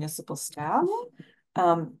as a municipal staff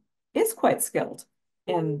is quite skilled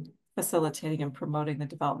in facilitating and promoting the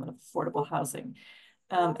development of affordable housing.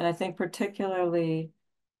 And I think particularly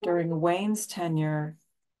during Wayne's tenure,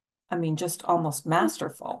 I mean, just almost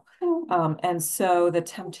masterful. And so the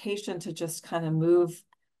temptation to just kind of move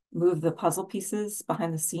the puzzle pieces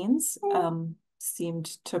behind the scenes seemed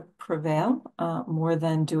to prevail more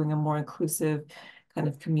than doing a more inclusive kind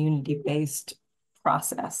of community-based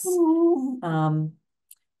process.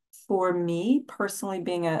 For me personally,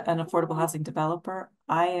 being an affordable housing developer,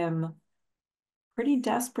 I am pretty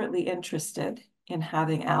desperately interested in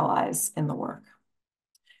having allies in the work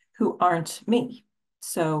who aren't me.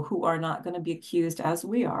 So who are not going to be accused, as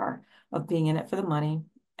we are, of being in it for the money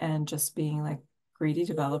and just being like greedy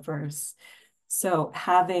developers. So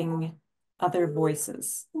having other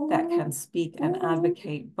voices that can speak and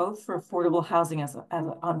advocate both for affordable housing as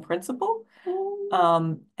on principle,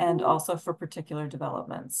 and also for particular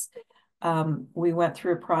developments. We went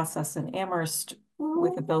through a process in Amherst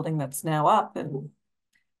with a building that's now up and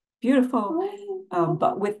beautiful,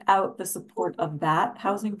 but without the support of that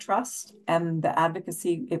housing trust and the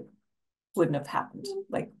advocacy, it wouldn't have happened.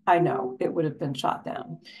 Like, I know it would have been shot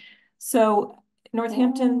down. So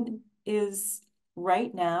Northampton is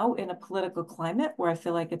right now in a political climate where I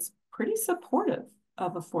feel like it's pretty supportive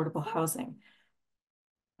of affordable housing.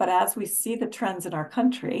 But as we see the trends in our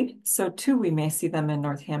country, so too we may see them in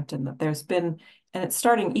Northampton, that there's been, and it's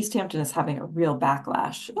starting, East Hampton is having a real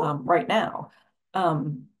backlash right now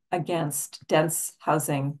against dense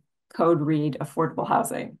housing, code read affordable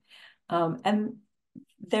housing. And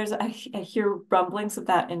there's, I hear rumblings of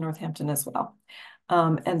that in Northampton as well.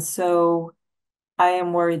 And so I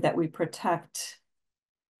am worried that we protect,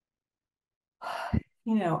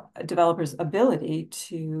 you know, a developer's ability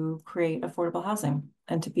to create affordable housing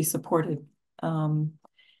and to be supported.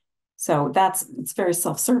 So it's very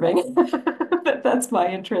self-serving. That's my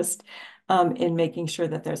interest in making sure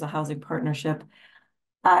that there's a housing partnership.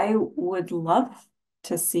 I would love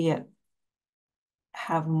to see it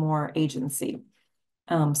have more agency,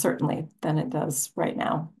 certainly, than it does right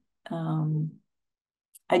now.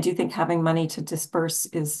 I do think having money to disperse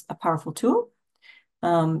is a powerful tool.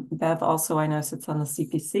 Bev also, I know, sits on the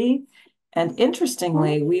CPC. And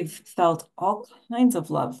interestingly, we've felt all kinds of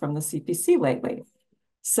love from the CPC lately.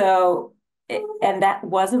 So, and that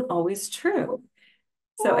wasn't always true.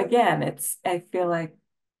 So again, I feel like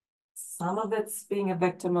some of it's being a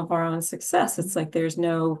victim of our own success. It's like there's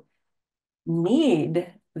no need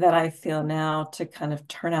that I feel now to kind of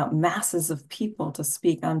turn out masses of people to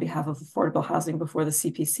speak on behalf of affordable housing before the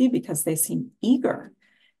CPC because they seem eager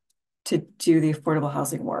to do the affordable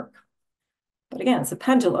housing work. But again, it's a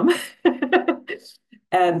pendulum.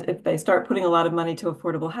 And if they start putting a lot of money to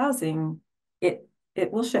affordable housing, it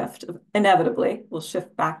will shift, inevitably, will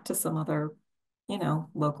shift back to some other, you know,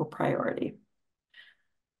 local priority.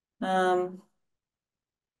 Yeah,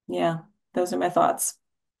 those are my thoughts.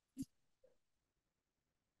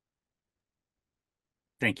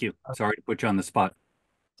 Thank you. Sorry to put you on the spot.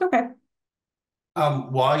 Okay.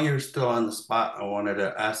 While you're still on the spot, I wanted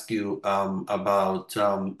to ask you about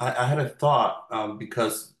I had a thought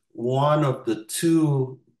because one of the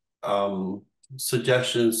two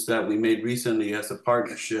suggestions that we made recently as a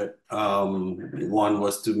partnership, one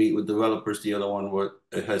was to meet with developers, the other one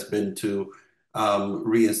has been to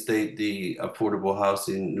reinstate the affordable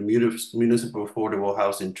housing, the municipal affordable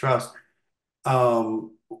housing trust.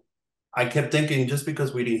 I kept thinking just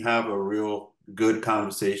because we didn't have a real good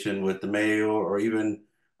conversation with the mayor or even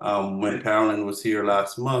when Carolyn was here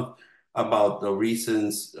last month about the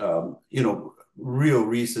reasons, you know, real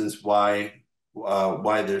reasons why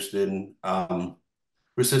there's been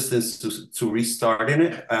resistance to restarting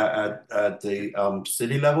it at the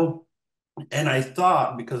city level. And I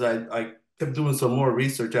thought, because I kept doing some more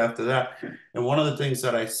research after that, and one of the things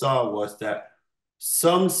that I saw was that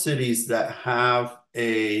some cities that have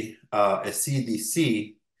a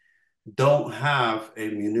CDC don't have a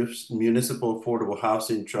municipal affordable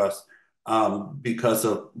housing trust because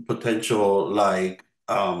of potential like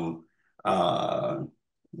not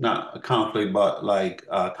a conflict, but like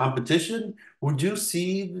competition. Would you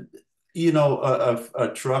see, you know, a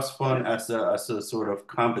trust fund as a sort of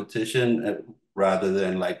competition rather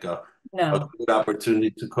than like a No, good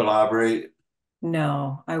opportunity to collaborate?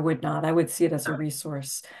 no, I would not. I would see it as a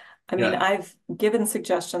resource. I mean, Yeah. I've given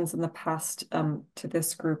suggestions in the past to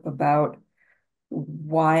this group about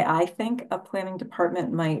why I think a planning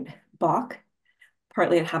department might balk,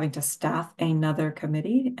 partly at having to staff another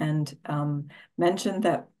committee, and mentioned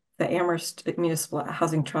that the Amherst Municipal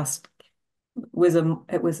Housing Trust it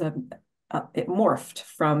morphed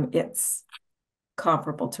from its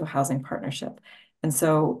comparable to a housing partnership. And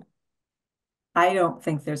so I don't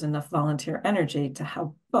think there's enough volunteer energy to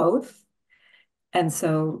have both. And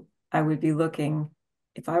so I would be looking,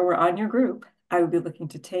 if I were on your group, I would be looking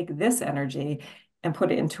to take this energy and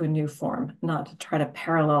put it into a new form, not to try to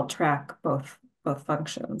parallel track both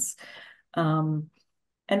functions. And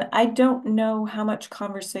I don't know how much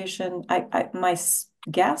conversation, my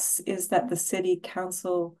guess is that the city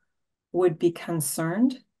council would be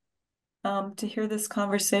concerned to hear this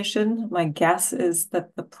conversation. My guess is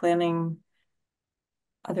that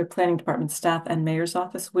other planning department staff and mayor's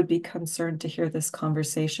office would be concerned to hear this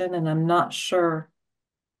conversation. And I'm not sure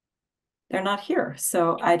they're not here.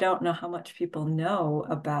 So I don't know how much people know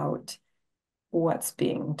about what's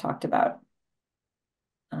being talked about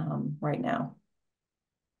right now.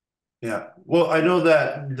 Yeah. Well, I know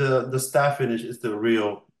that the staff finish is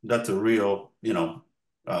that's a real, Yeah,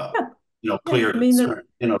 yeah. clear I mean,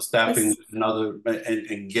 concern, staffing this, is another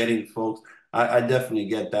and getting folks. I definitely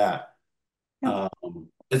get that. yeah.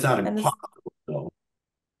 It's not And this, impossible though.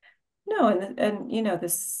 no, and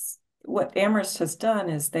this, what Amherst has done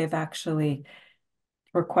is they've actually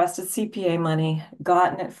requested CPA money,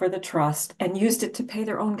 gotten it for the trust, and used it to pay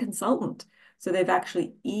their own consultant. So they've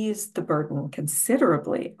actually eased the burden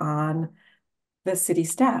considerably on the city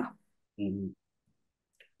staff. Mhm.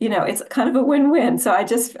 It's kind of a win-win. So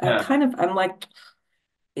Yeah. I'm like,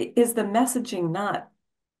 is the messaging not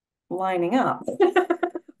lining up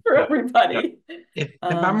for Yeah. everybody? If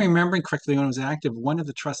I'm remembering correctly, when it was active, one of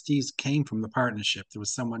the trustees came from the partnership. There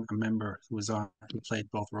was a member who was on, who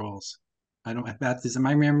played both roles. I don't, am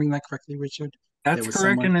I remembering that correctly, Richard? There That's was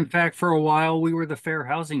correct. someone, And in fact, for a while, we were the Fair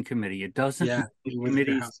Housing Committee. It doesn't yeah, mean with the Fair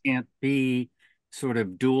committees House. can't be sort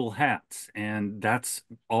of dual hats. And that's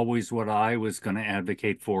always what I was going to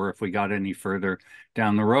advocate for if we got any further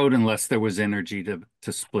down the road, unless there was energy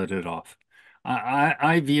to split it off.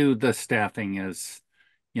 I view the staffing as,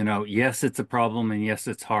 yes, it's a problem and yes,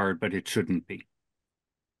 it's hard, but it shouldn't be.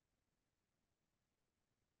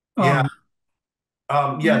 Yeah.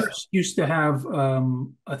 Um, Yes. Amherst used to have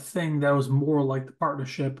a thing that was more like the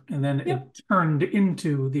partnership, and then Yep, it turned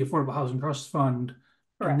into the Affordable Housing Trust Fund,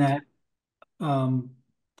 and correct, that um,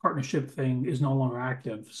 partnership thing is no longer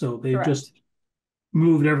active. So they've just correct.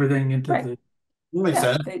 moved everything into Right. the. Makes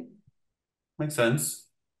Yeah, sense. Makes sense.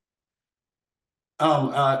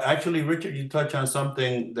 Actually, Richard, you touched on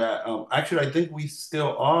something that actually I think we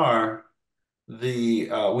still are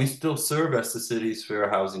we still serve as the city's fair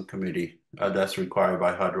housing committee. That's required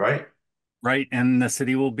by HUD, right? Right. And the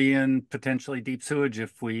city will be in potentially deep sewage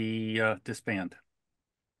if we disband.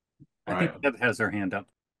 I Right. think Deb has her hand up.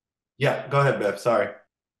 Yeah, go ahead, Bev. Sorry.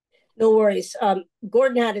 No worries.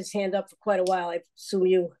 Gordon had his hand up for quite a while. I assume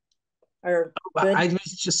you are good. I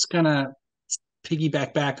was just gonna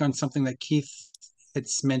piggyback back on something that Keith had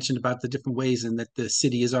mentioned about the different ways and that the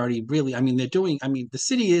city is already really, the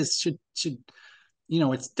city should,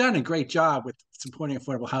 it's done a great job with supporting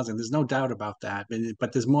affordable housing. There's no doubt about that,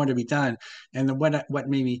 but there's more to be done. And then what I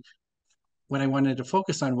wanted to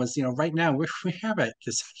focus on was, right now we have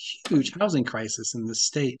this huge housing crisis in the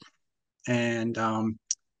state, and it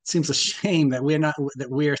seems a shame that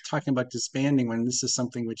we're talking about disbanding when this is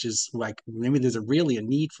something which is like maybe there's really a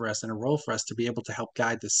need for us and a role for us to be able to help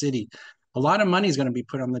guide the city. A lot of money is going to be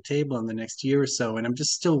put on the table in the next year or so, and I'm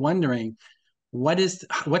just still wondering what's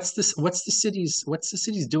the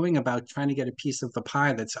city's doing about trying to get a piece of the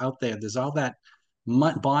pie that's out there. There's all that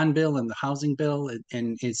bond bill and the housing bill,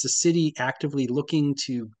 and is the city actively looking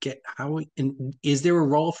to get and is there a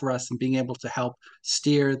role for us in being able to help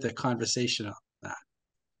steer the conversation on that?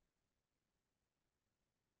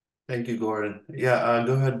 Thank you, Gordon. Yeah,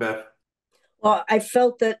 go ahead, Bev. Well, I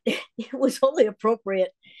felt that it was only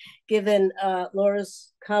appropriate, given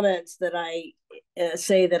Laura's comments, that I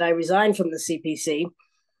say that I resigned from the CPC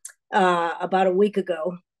about a week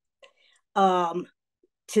ago. To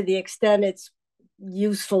the extent it's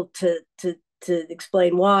useful to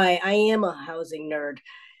explain why, I am a housing nerd,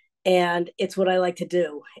 and it's what I like to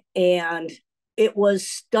do. And it was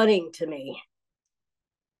stunning to me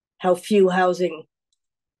how few housing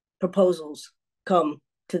proposals come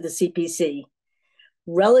to the CPC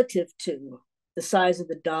relative to the size of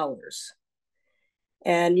the dollars.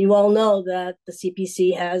 And you all know that the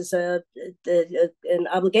CPC has an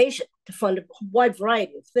obligation to fund a wide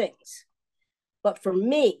variety of things. But for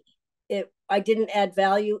me, I didn't add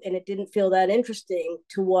value, and it didn't feel that interesting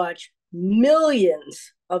to watch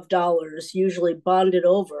millions of dollars, usually bonded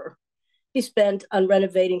over, be spent on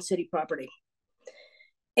renovating city property.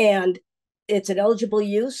 And it's an eligible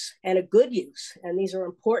use and a good use. And these are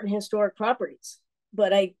important historic properties.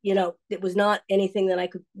 But it was not anything that I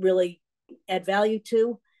could really add value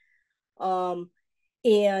to.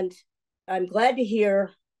 And I'm glad to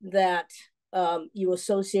hear that you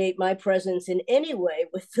associate my presence in any way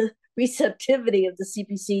with the receptivity of the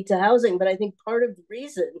CPC to housing. But I think part of the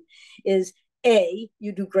reason is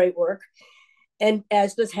you do great work, and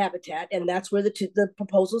as does Habitat, and that's where the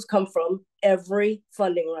proposals come from every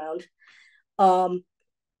funding round.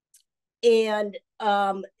 And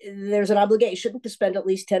there's an obligation to spend at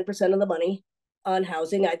least 10% of the money on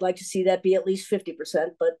housing. I'd like to see that be at least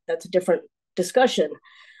 50%, but that's a different discussion.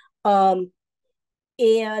 And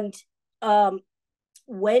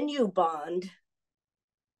when you bond,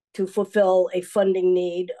 to fulfill a funding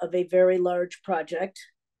need of a very large project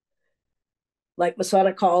like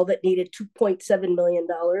Masonic Hall that needed $2.7 million.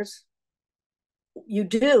 You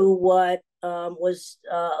do what was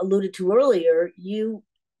alluded to earlier. You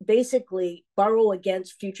basically borrow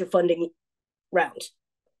against future funding rounds,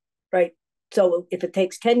 right? So if it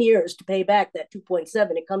takes 10 years to pay back that 2.7,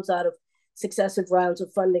 it comes out of successive rounds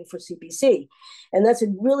of funding for CPC. And that's a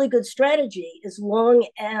really good strategy as long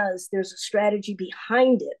as there's a strategy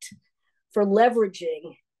behind it for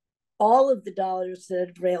leveraging all of the dollars that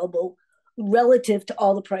are available relative to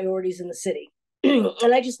all the priorities in the city.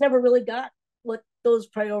 And I just never really got what those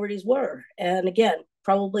priorities were. And again,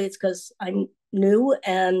 probably it's because I'm new,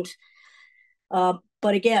 and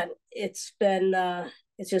but again, it's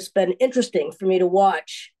just been interesting for me to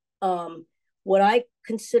watch what I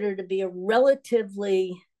consider to be a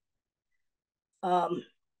relatively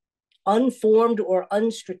unformed or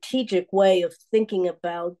unstrategic way of thinking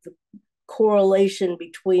about the correlation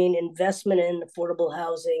between investment in affordable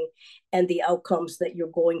housing and the outcomes that you're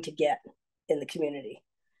going to get in the community.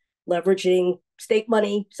 Leveraging state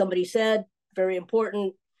money, somebody said, very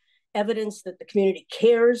important. Evidence that the community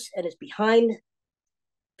cares and is behind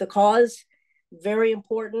the cause, very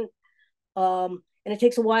important. And it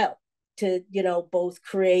takes a while to, both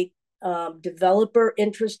create developer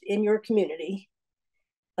interest in your community,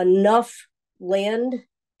 enough land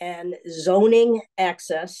and zoning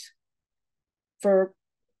access for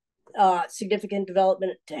significant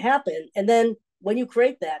development to happen. And then when you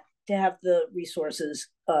create that, to have the resources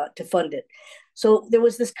to fund it. So there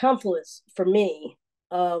was this confluence for me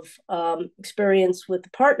of experience with the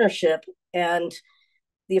partnership and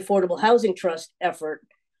the Affordable Housing Trust effort.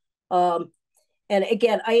 And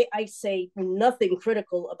again, I say nothing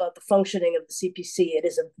critical about the functioning of the CPC. It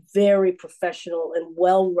is a very professional and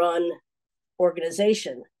well-run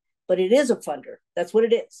organization, but it is a funder. That's what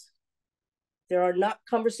it is. There are not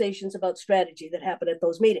conversations about strategy that happen at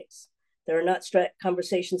those meetings. There are not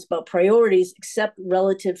conversations about priorities except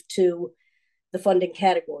relative to the funding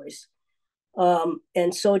categories.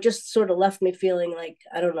 And so it just sort of left me feeling like,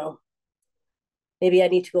 I don't know, maybe I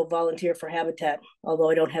need to go volunteer for Habitat,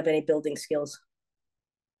 although I don't have any building skills.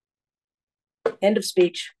 End of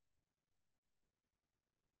speech.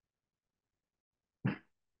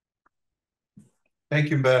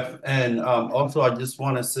 Thank you, Beth. And also, I just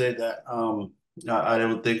want to say that I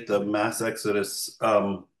don't think the mass exodus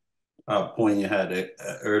point you had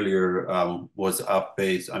earlier was off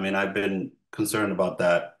base. I mean, I've been concerned about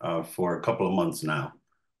that for a couple of months now.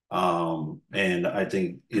 And I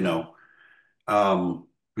think,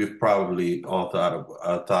 we've probably all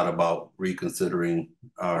thought about reconsidering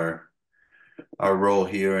our role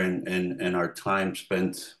here and our time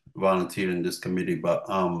spent volunteering in this committee. But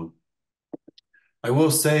I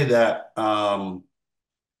will say that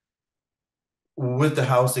with the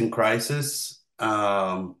housing crisis,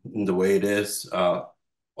 the way it is all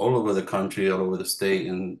over the country, all over the state,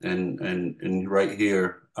 and right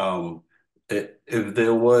here, if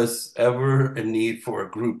there was ever a need for a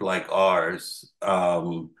group like ours,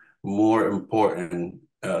 more important,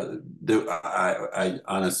 I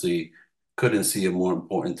honestly couldn't see a more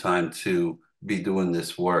important time to be doing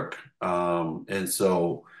this work. And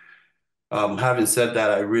so, having said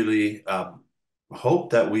that, I really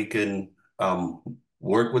hope that we can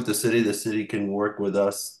work with the city can work with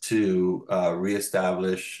us to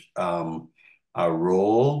reestablish our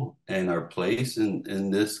role and our place in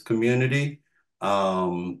this community.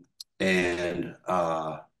 And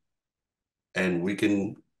we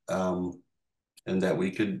can and that we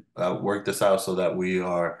could work this out so that we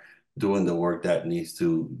are doing the work that needs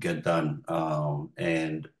to get done.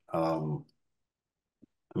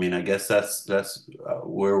 I mean, I guess that's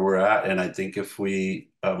where we're at. And I think if we,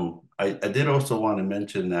 I did also want to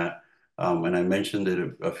mention that, and I mentioned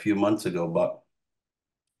it a few months ago, but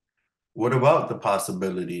what about the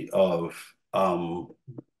possibility of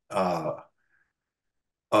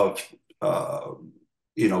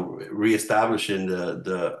reestablishing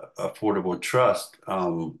the Affordable Trust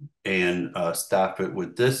and staff it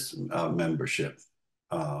with this membership?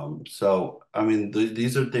 So, I mean,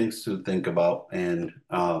 these are things to think about. And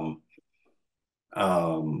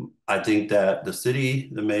I think that the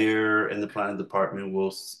city, the mayor, and the planning department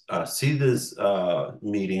will see this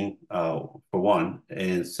meeting for one.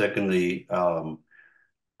 And secondly,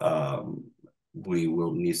 we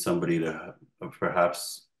will need somebody to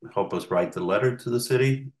perhaps help us write the letter to the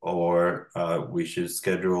city, or we should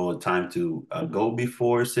schedule a time to go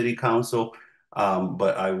before city council.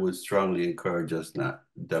 But I would strongly encourage us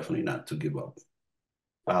definitely not to give up.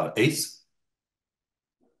 Ace?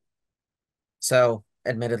 So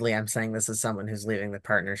admittedly, I'm saying this as someone who's leaving the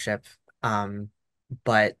partnership. Um,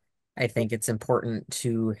 but I think it's important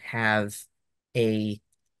to have a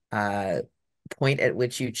uh point at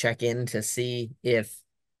which you check in to see if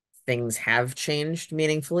things have changed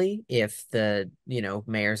meaningfully, if the,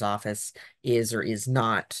 mayor's office is or is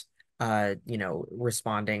not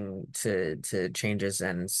responding to changes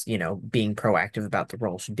and, being proactive about the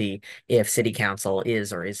role should be, if city council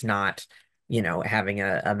is or is not, having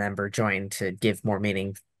a member join to give more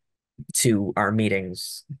meaning to our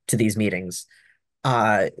meetings, to these meetings,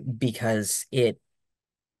 because it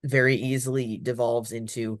very easily devolves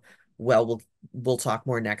into, well, we'll talk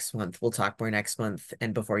more next month. We'll talk more next month.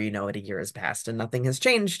 And before you know it, a year has passed and nothing has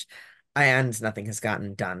changed and nothing has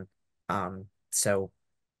gotten done. So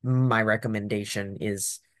my recommendation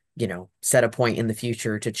is, set a point in the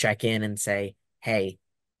future to check in and say, hey,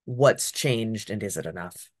 what's changed and is it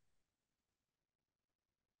enough?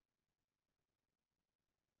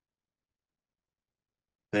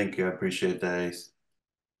 Thank you. I appreciate that, Ace.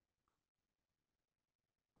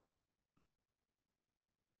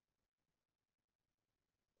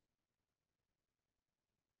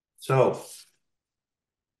 So,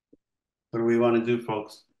 what do we want to do,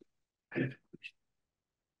 folks?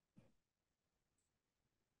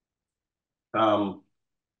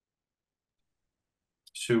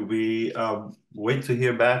 Should we wait to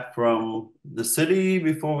hear back from the city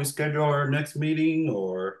before we schedule our next meeting,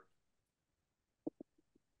 or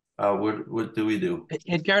what do we do?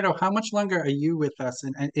 Edgardo, how much longer are you with us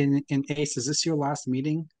in ACE? Is this your last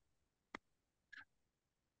meeting?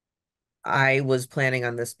 I was planning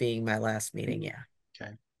on this being my last meeting, yeah.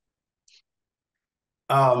 Okay.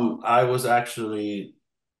 I was actually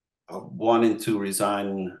wanting to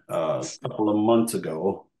resign a couple of months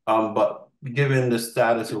ago. But given the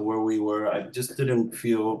status of where we were, I just didn't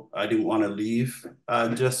feel I didn't want to leave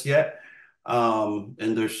just yet. And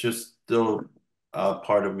there's just still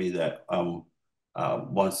part of me that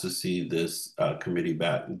wants to see this committee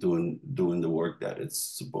back doing the work that it's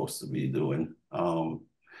supposed to be doing.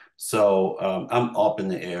 So I'm up in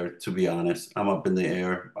the air, to be honest. I'm up in the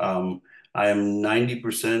air. I am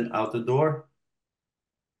 90% out the door,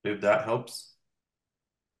 if that helps.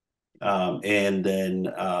 And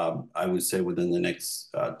then I would say within the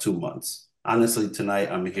next 2 months. Honestly,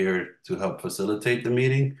 tonight I'm here to help facilitate the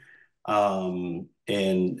meeting, and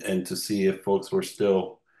to see if folks were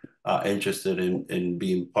still interested in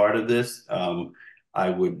being part of this. I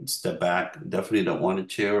would step back. Definitely don't want to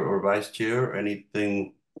chair or vice chair or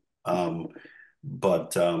anything,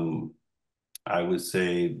 but I would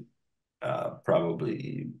say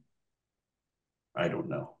probably, I don't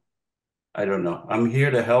know. I don't know. I'm here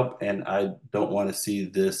to help, and I don't want to see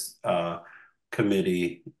this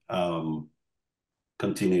committee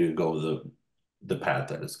continue to go the path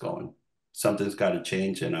that it's going. Something's got to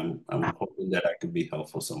change, and I'm hoping that I could be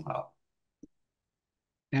helpful somehow.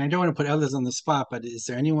 And I don't want to put others on the spot, but is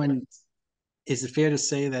it fair to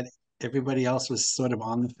say that everybody else was sort of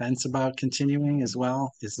on the fence about continuing as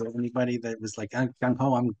well? Is there anybody that was like, gung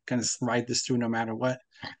ho, I'm going to ride this through no matter what?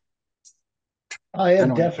 I I am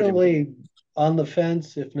don't want to put him. definitely on the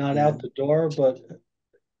fence, if not Yeah. out the door, but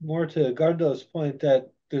more to Gardo's point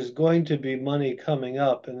that there's going to be money coming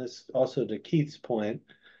up, and this also to Keith's point,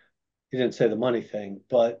 he didn't say the money thing,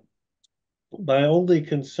 but my only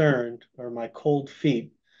concern or my cold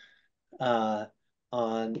feet uh,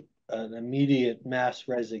 on an immediate mass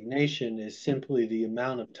resignation is simply the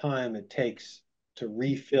amount of time it takes to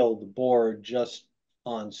refill the board just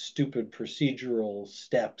on stupid procedural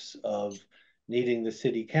steps of needing the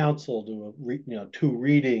city council to, 2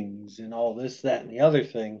 readings and all this, that, and the other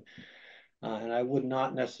thing. And I would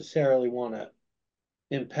not necessarily want to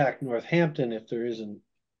impact Northampton if there isn't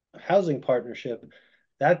a housing partnership.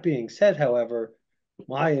 That being said, however,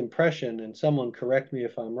 my impression, and someone correct me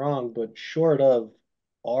if I'm wrong, but short of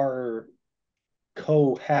our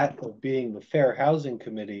co-hat of being the Fair Housing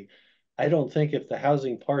Committee, I don't think if the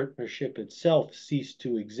housing partnership itself ceased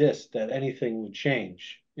to exist, that anything would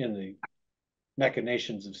change in the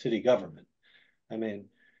machinations of city government. I mean,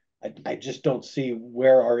 I just don't see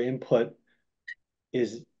where our input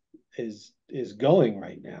is going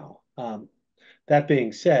right now. That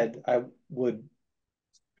being said, I would,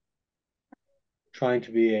 trying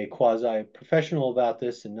to be a quasi professional about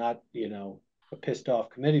this and not, a pissed off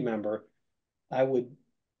committee member, I would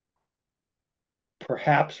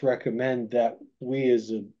perhaps recommend that we as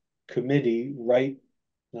a committee write,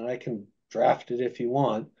 and I can draft it if you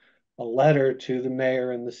want, a letter to the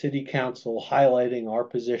mayor and the city council highlighting our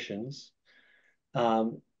positions,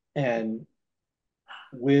 and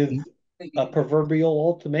with a proverbial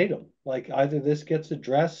ultimatum. Like either this gets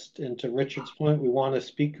addressed, and to Richard's point, we want to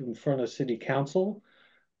speak in front of city council,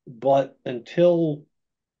 but until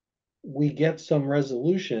we get some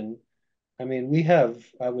resolution, I mean,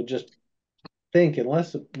 I would just think,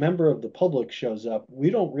 unless a member of the public shows up, we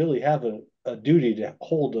don't really have a duty to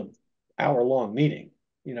hold an hour-long meeting.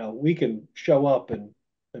 You know, we can show up and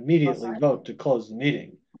immediately vote to close the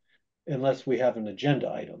meeting unless we have an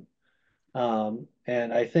agenda item.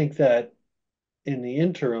 And I think that in the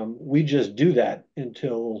interim, we just do that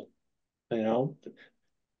until, you know,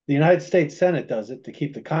 the United States Senate does it to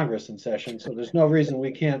keep the Congress in session. So there's no reason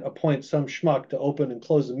we can't appoint some schmuck to open and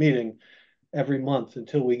close the meeting every month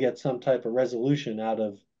until we get some type of resolution out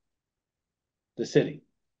of the city.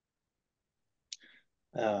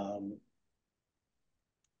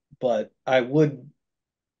 But I would,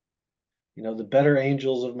 you know, the better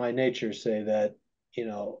angels of my nature say that, you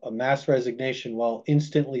know, a mass resignation, while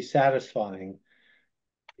instantly satisfying,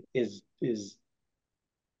 is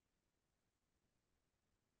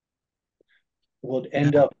would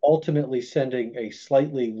end up ultimately sending a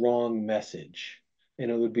slightly wrong message. And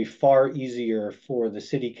it would be far easier for the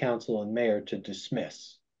city council and mayor to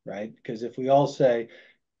dismiss, right? Because if we all say,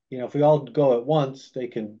 you know, if we all go at once, they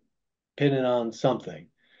can pin it on something.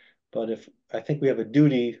 But if I think we have a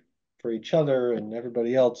duty for each other and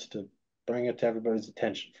everybody else to bring it to everybody's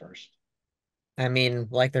attention first. I mean,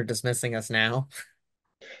 like they're dismissing us now.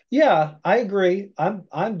 Yeah, I agree.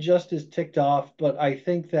 I'm just as ticked off, but I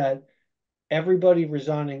think that everybody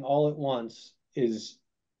resigning all at once is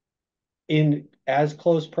in as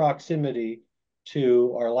close proximity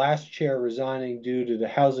to our last chair resigning due to the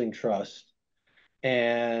housing trust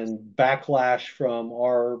and backlash from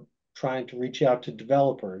our trying to reach out to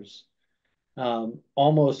developers,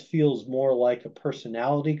 almost feels more like a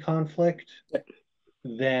personality conflict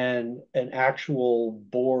than an actual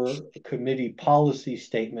board committee policy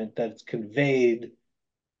statement that's conveyed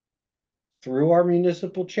through our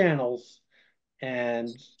municipal channels. And,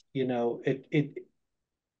 you know,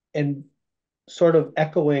 and sort of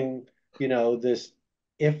echoing, you know, this,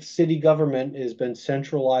 if city government has been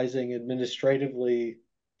centralizing administratively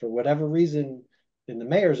for whatever reason in the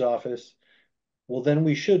mayor's office, well, then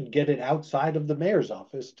we should get it outside of the mayor's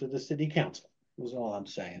office to the city council, is all I'm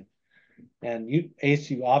saying. And you, Ace,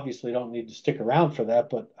 you obviously don't need to stick around for that,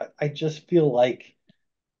 but I just feel like,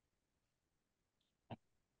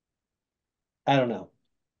 I don't know.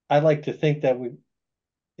 I like to think that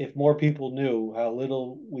if more people knew how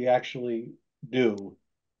little we actually do,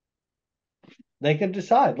 they can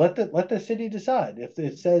decide. Let the city decide. If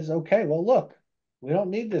it says, okay, well, look, we don't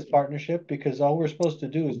need this partnership because all we're supposed to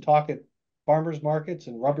do is talk at farmers markets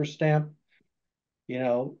and rubber stamp, you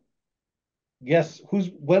know, yes,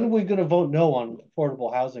 when are we going to vote no on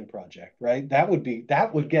affordable housing project, right? That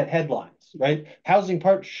would get headlines, right? Housing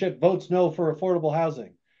partnership votes no for affordable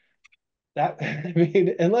housing. That, I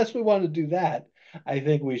mean, unless we want to do that, I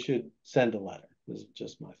think we should send a letter. This is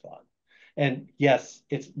just my thought. And yes,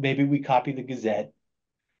 it's maybe we copy the Gazette,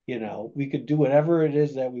 you know, we could do whatever it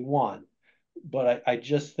is that we want, but I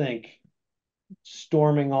just think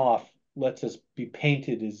storming off lets us be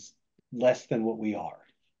painted as less than what we are.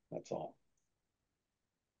 That's all.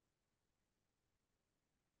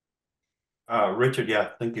 Richard, yeah,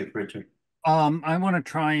 thank you, Richard. I want to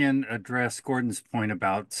try and address Gordon's point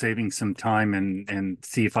about saving some time and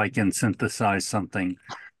see if I can synthesize something.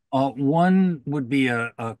 One would be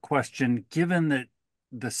a question, given that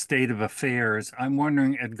the state of affairs, I'm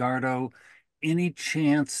wondering, Edgardo, any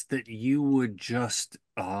chance that you would just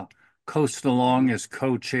coast along as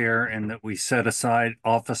co-chair and that we set aside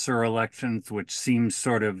officer elections, which seems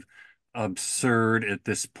sort of absurd at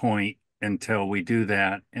this point until we do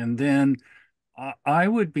that. And then I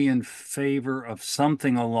would be in favor of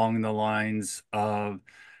something along the lines of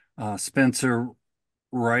Spencer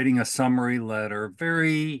writing a summary letter,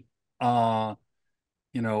 very,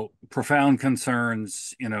 you know, profound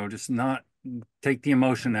concerns, you know, just not take the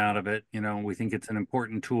emotion out of it. You know, we think it's an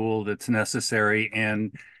important tool that's necessary.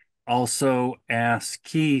 And also ask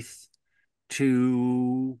Keith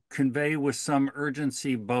to convey with some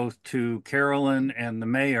urgency both to Carolyn and the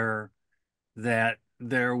mayor that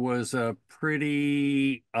there was a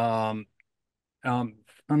pretty let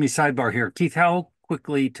me sidebar here. Keith, how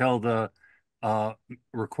quickly till the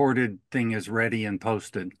recorded thing is ready and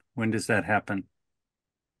posted? When does that happen?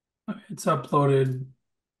 It's uploaded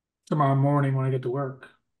tomorrow morning when I get to work.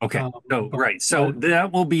 Okay, so right. So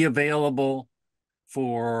that will be available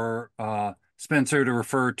for Spencer to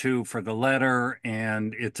refer to for the letter,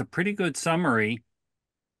 and it's a pretty good summary,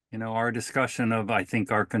 you know, our discussion of, I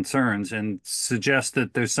think, our concerns, and suggest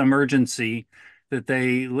that there's some urgency that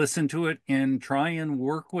they listen to it and try and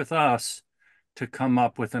work with us to come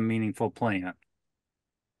up with a meaningful plan.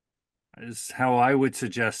 Is how I would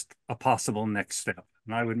suggest a possible next step.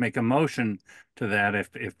 And I would make a motion to that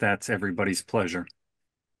if that's everybody's pleasure.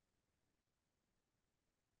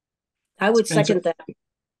 I would Spencer, second that.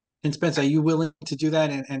 and Spencer, are you willing to do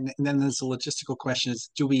that? And then there's a logistical question: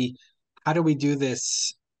 is how do we do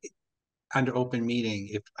this under open meeting?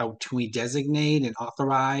 Can we designate and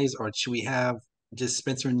authorize, or should we have? Does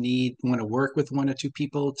Spencer want to work with one or two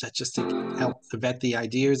people to help vet the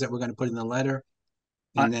ideas that we're going to put in the letter,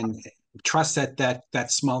 and then trust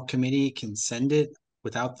that small committee can send it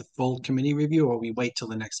without the full committee review, or we wait till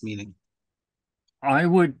the next meeting? I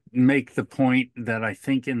would make the point that I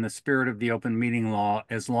think in the spirit of the open meeting law,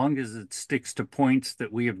 as long as it sticks to points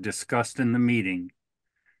that we have discussed in the meeting,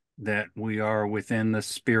 that we are within the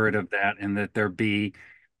spirit of that, and that there be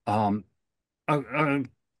a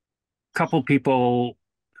couple people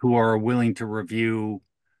who are willing to review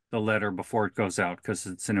the letter before it goes out, because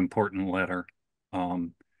it's an important letter.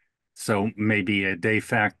 So maybe a de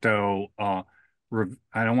facto, I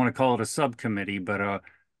don't want to call it a subcommittee, but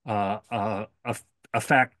a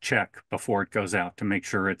fact check before it goes out to make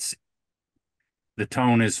sure the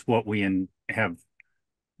tone is what we have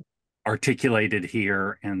articulated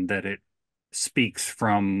here, and that it speaks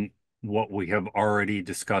from what we have already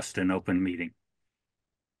discussed in open meeting.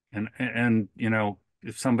 And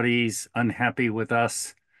if somebody's unhappy with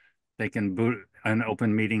us, they can boot an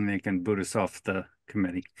open meeting, they can boot us off the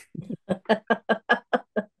committee.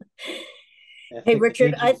 Hey,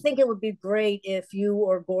 Richard, I think it would be great if you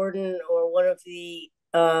or Gordon or one of the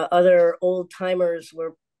other old timers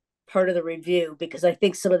were part of the review, because I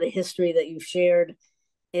think some of the history that you've shared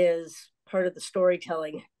is part of the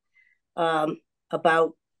storytelling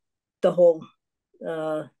about the whole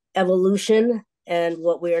evolution and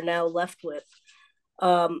what we are now left with.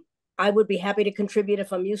 I would be happy to contribute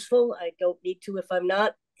if I'm useful. I don't need to if I'm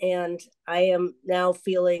not. And I am now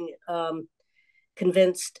feeling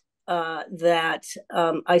convinced that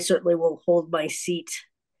I certainly will hold my seat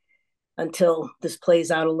until this plays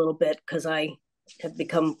out a little bit, because I have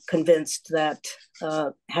become convinced that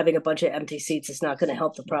having a bunch of empty seats is not going to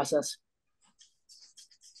help the process.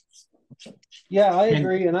 Yeah, I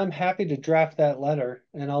agree, and I'm happy to draft that letter,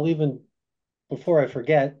 and I'll even, before I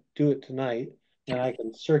forget, do it tonight, and I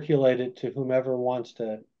can circulate it to whomever wants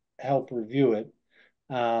to help review it.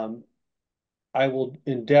 I will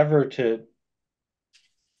endeavor to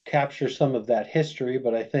capture some of that history,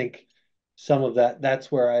 but I think some of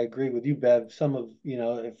that's where I agree with you, Bev. Some of,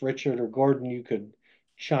 if Richard or Gordon, you could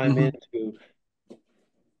chime into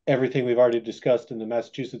everything we've already discussed in the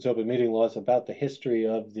Massachusetts open meeting laws about the history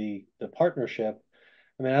of the partnership.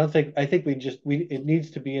 I mean, I think it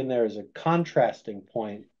needs to be in there as a contrasting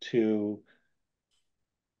point to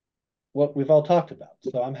what we've all talked about.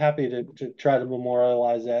 So I'm happy to try to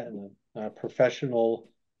memorialize that in a professional,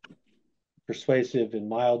 persuasive, and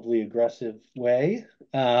mildly aggressive way.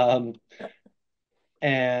 And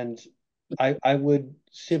I would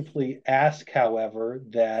simply ask, however,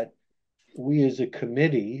 that we as a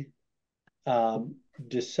committee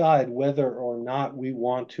decide whether or not we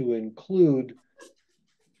want to include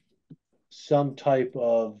some type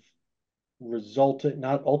of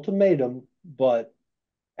not ultimatum, but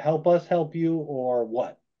help us help you, or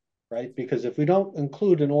what, right? Because if we don't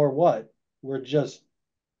include an or what, we're just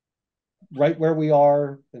right where we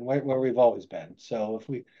are and right where we've always been. So if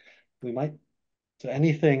we might, so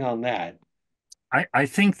anything on that. I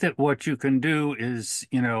think that what you can do is,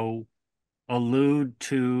 allude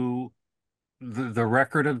to the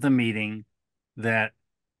record of the meeting, that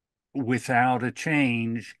without a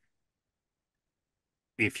change,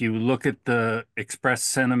 if you look at the expressed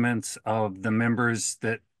sentiments of the members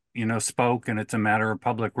that, spoke, and it's a matter of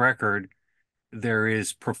public record, there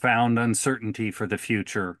is profound uncertainty for the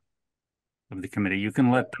future of the committee. You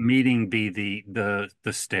can let the meeting be the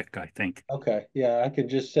stick, I think. Okay, yeah, I could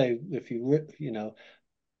just say, if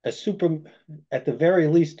at the very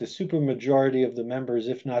least, a super majority of the members,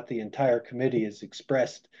 if not the entire committee, has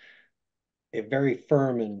expressed a very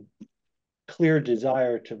firm and clear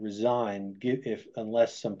desire to resign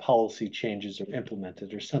unless some policy changes are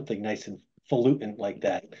implemented, or something nice and falutin like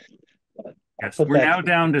that. Yes, we're now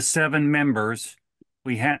down to 7 members.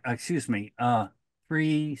 We had, excuse me,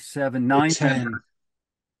 3, 7, 9 members.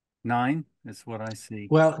 9 is what I see.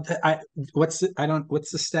 Well, what's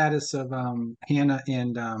the status of Hannah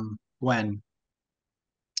and Gwen?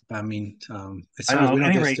 I mean, as I far as don't we know. don't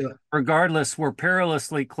At get any rate, still. regardless, we're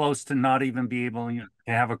perilously close to not even be able to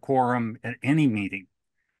have a quorum at any meeting.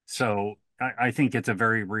 So I think it's a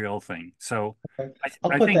very real thing. So I'll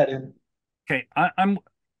put think, that in. Okay, I'm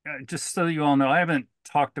just so you all know, I haven't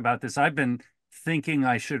talked about this. I've been thinking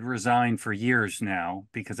I should resign for years now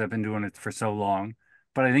because I've been doing it for so long.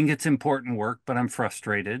 But I think it's important work, but I'm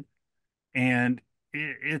frustrated. And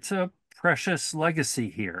it's a precious legacy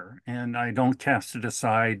here, and I don't cast it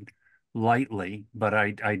aside lightly, but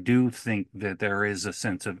I do think that there is a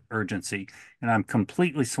sense of urgency, and I'm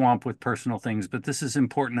completely swamped with personal things, but this is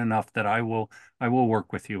important enough that I will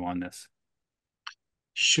work with you on this.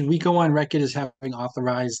 Should we go on record as having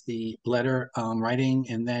authorized the letter writing,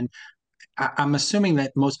 and then I'm assuming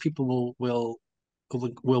that most people will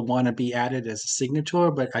want to be added as a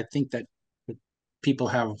signature, but I think that people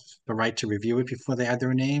have the right to review it before they add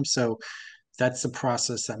their name. So that's a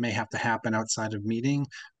process that may have to happen outside of meeting.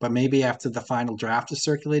 But maybe after the final draft is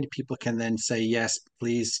circulated, people can then say, yes,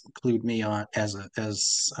 please include me on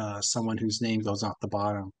as someone whose name goes off the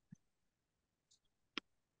bottom.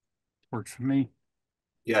 Works for me.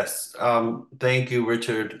 Yes, thank you,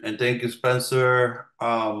 Richard, and thank you, Spencer.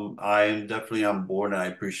 I am definitely on board, and I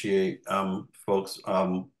appreciate folks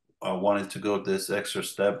wanting to go this extra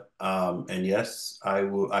step. And yes,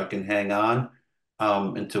 I can hang on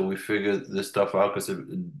until we figure this stuff out, because it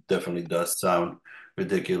definitely does sound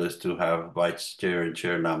ridiculous to have vice chair and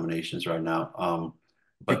chair nominations right now.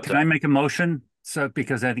 But Can I make a motion? So,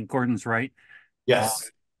 because I think Gordon's right.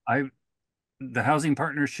 yes, I the housing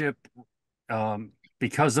partnership,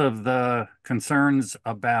 because of the concerns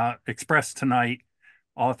about expressed tonight,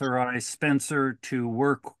 authorize Spencer to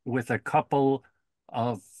work with a couple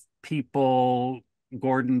of people,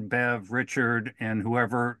 Gordon, Bev, Richard, and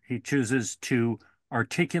whoever he chooses, to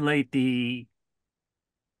articulate the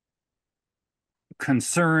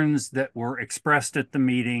concerns that were expressed at the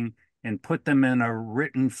meeting and put them in a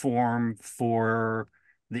written form for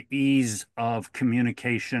the ease of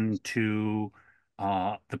communication to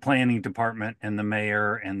the planning department and the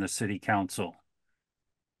mayor and the city council.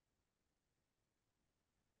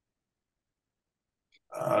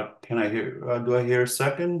 can I hear? Do I hear a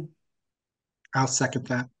second? I'll second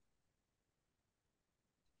that.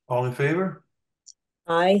 All in favor?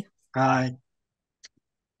 Aye. Aye.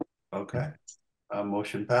 Okay.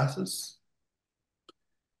 Motion passes.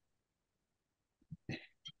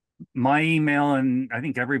 My email, and I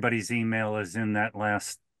think everybody's email, is in that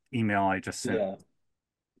last email I just sent. Yeah.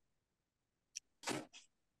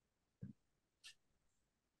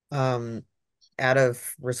 Out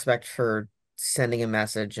of respect for sending a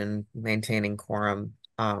message and maintaining quorum,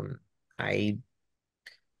 I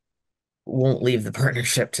won't leave the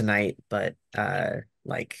partnership tonight, but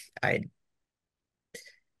like I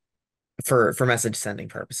for message sending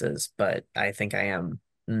purposes, but I think I am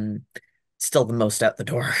still the most out the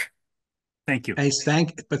door. Thank you. Ace,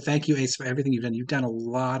 thank you, Ace, for everything you've done. You've done a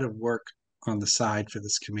lot of work on the side for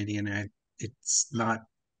this committee, and it's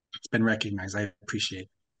been recognized. I appreciate it.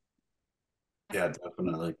 Yeah,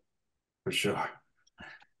 definitely, for sure.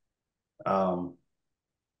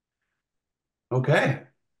 Okay.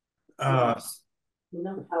 You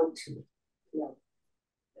know how to. Yeah.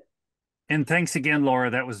 And thanks again,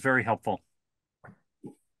 Laura. That was very helpful.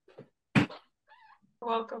 You're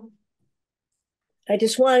welcome. I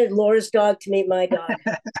just wanted Laura's dog to meet my dog.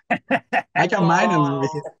 I got mine in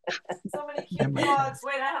the So many Yeah, cute my dogs.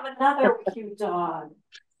 Wait, I have another cute dog.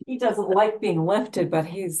 He doesn't like being lifted, but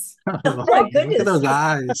he's my Look at goodness. those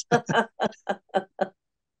eyes.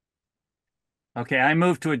 Okay, I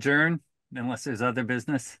move to adjourn unless there's other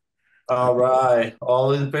business. All right.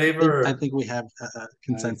 All in I favor? think we have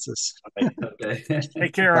consensus. Okay.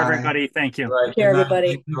 Take care, Bye. everybody. Thank you. Right. Take care, Good night. everybody.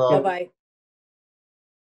 Thank you all. Bye-bye.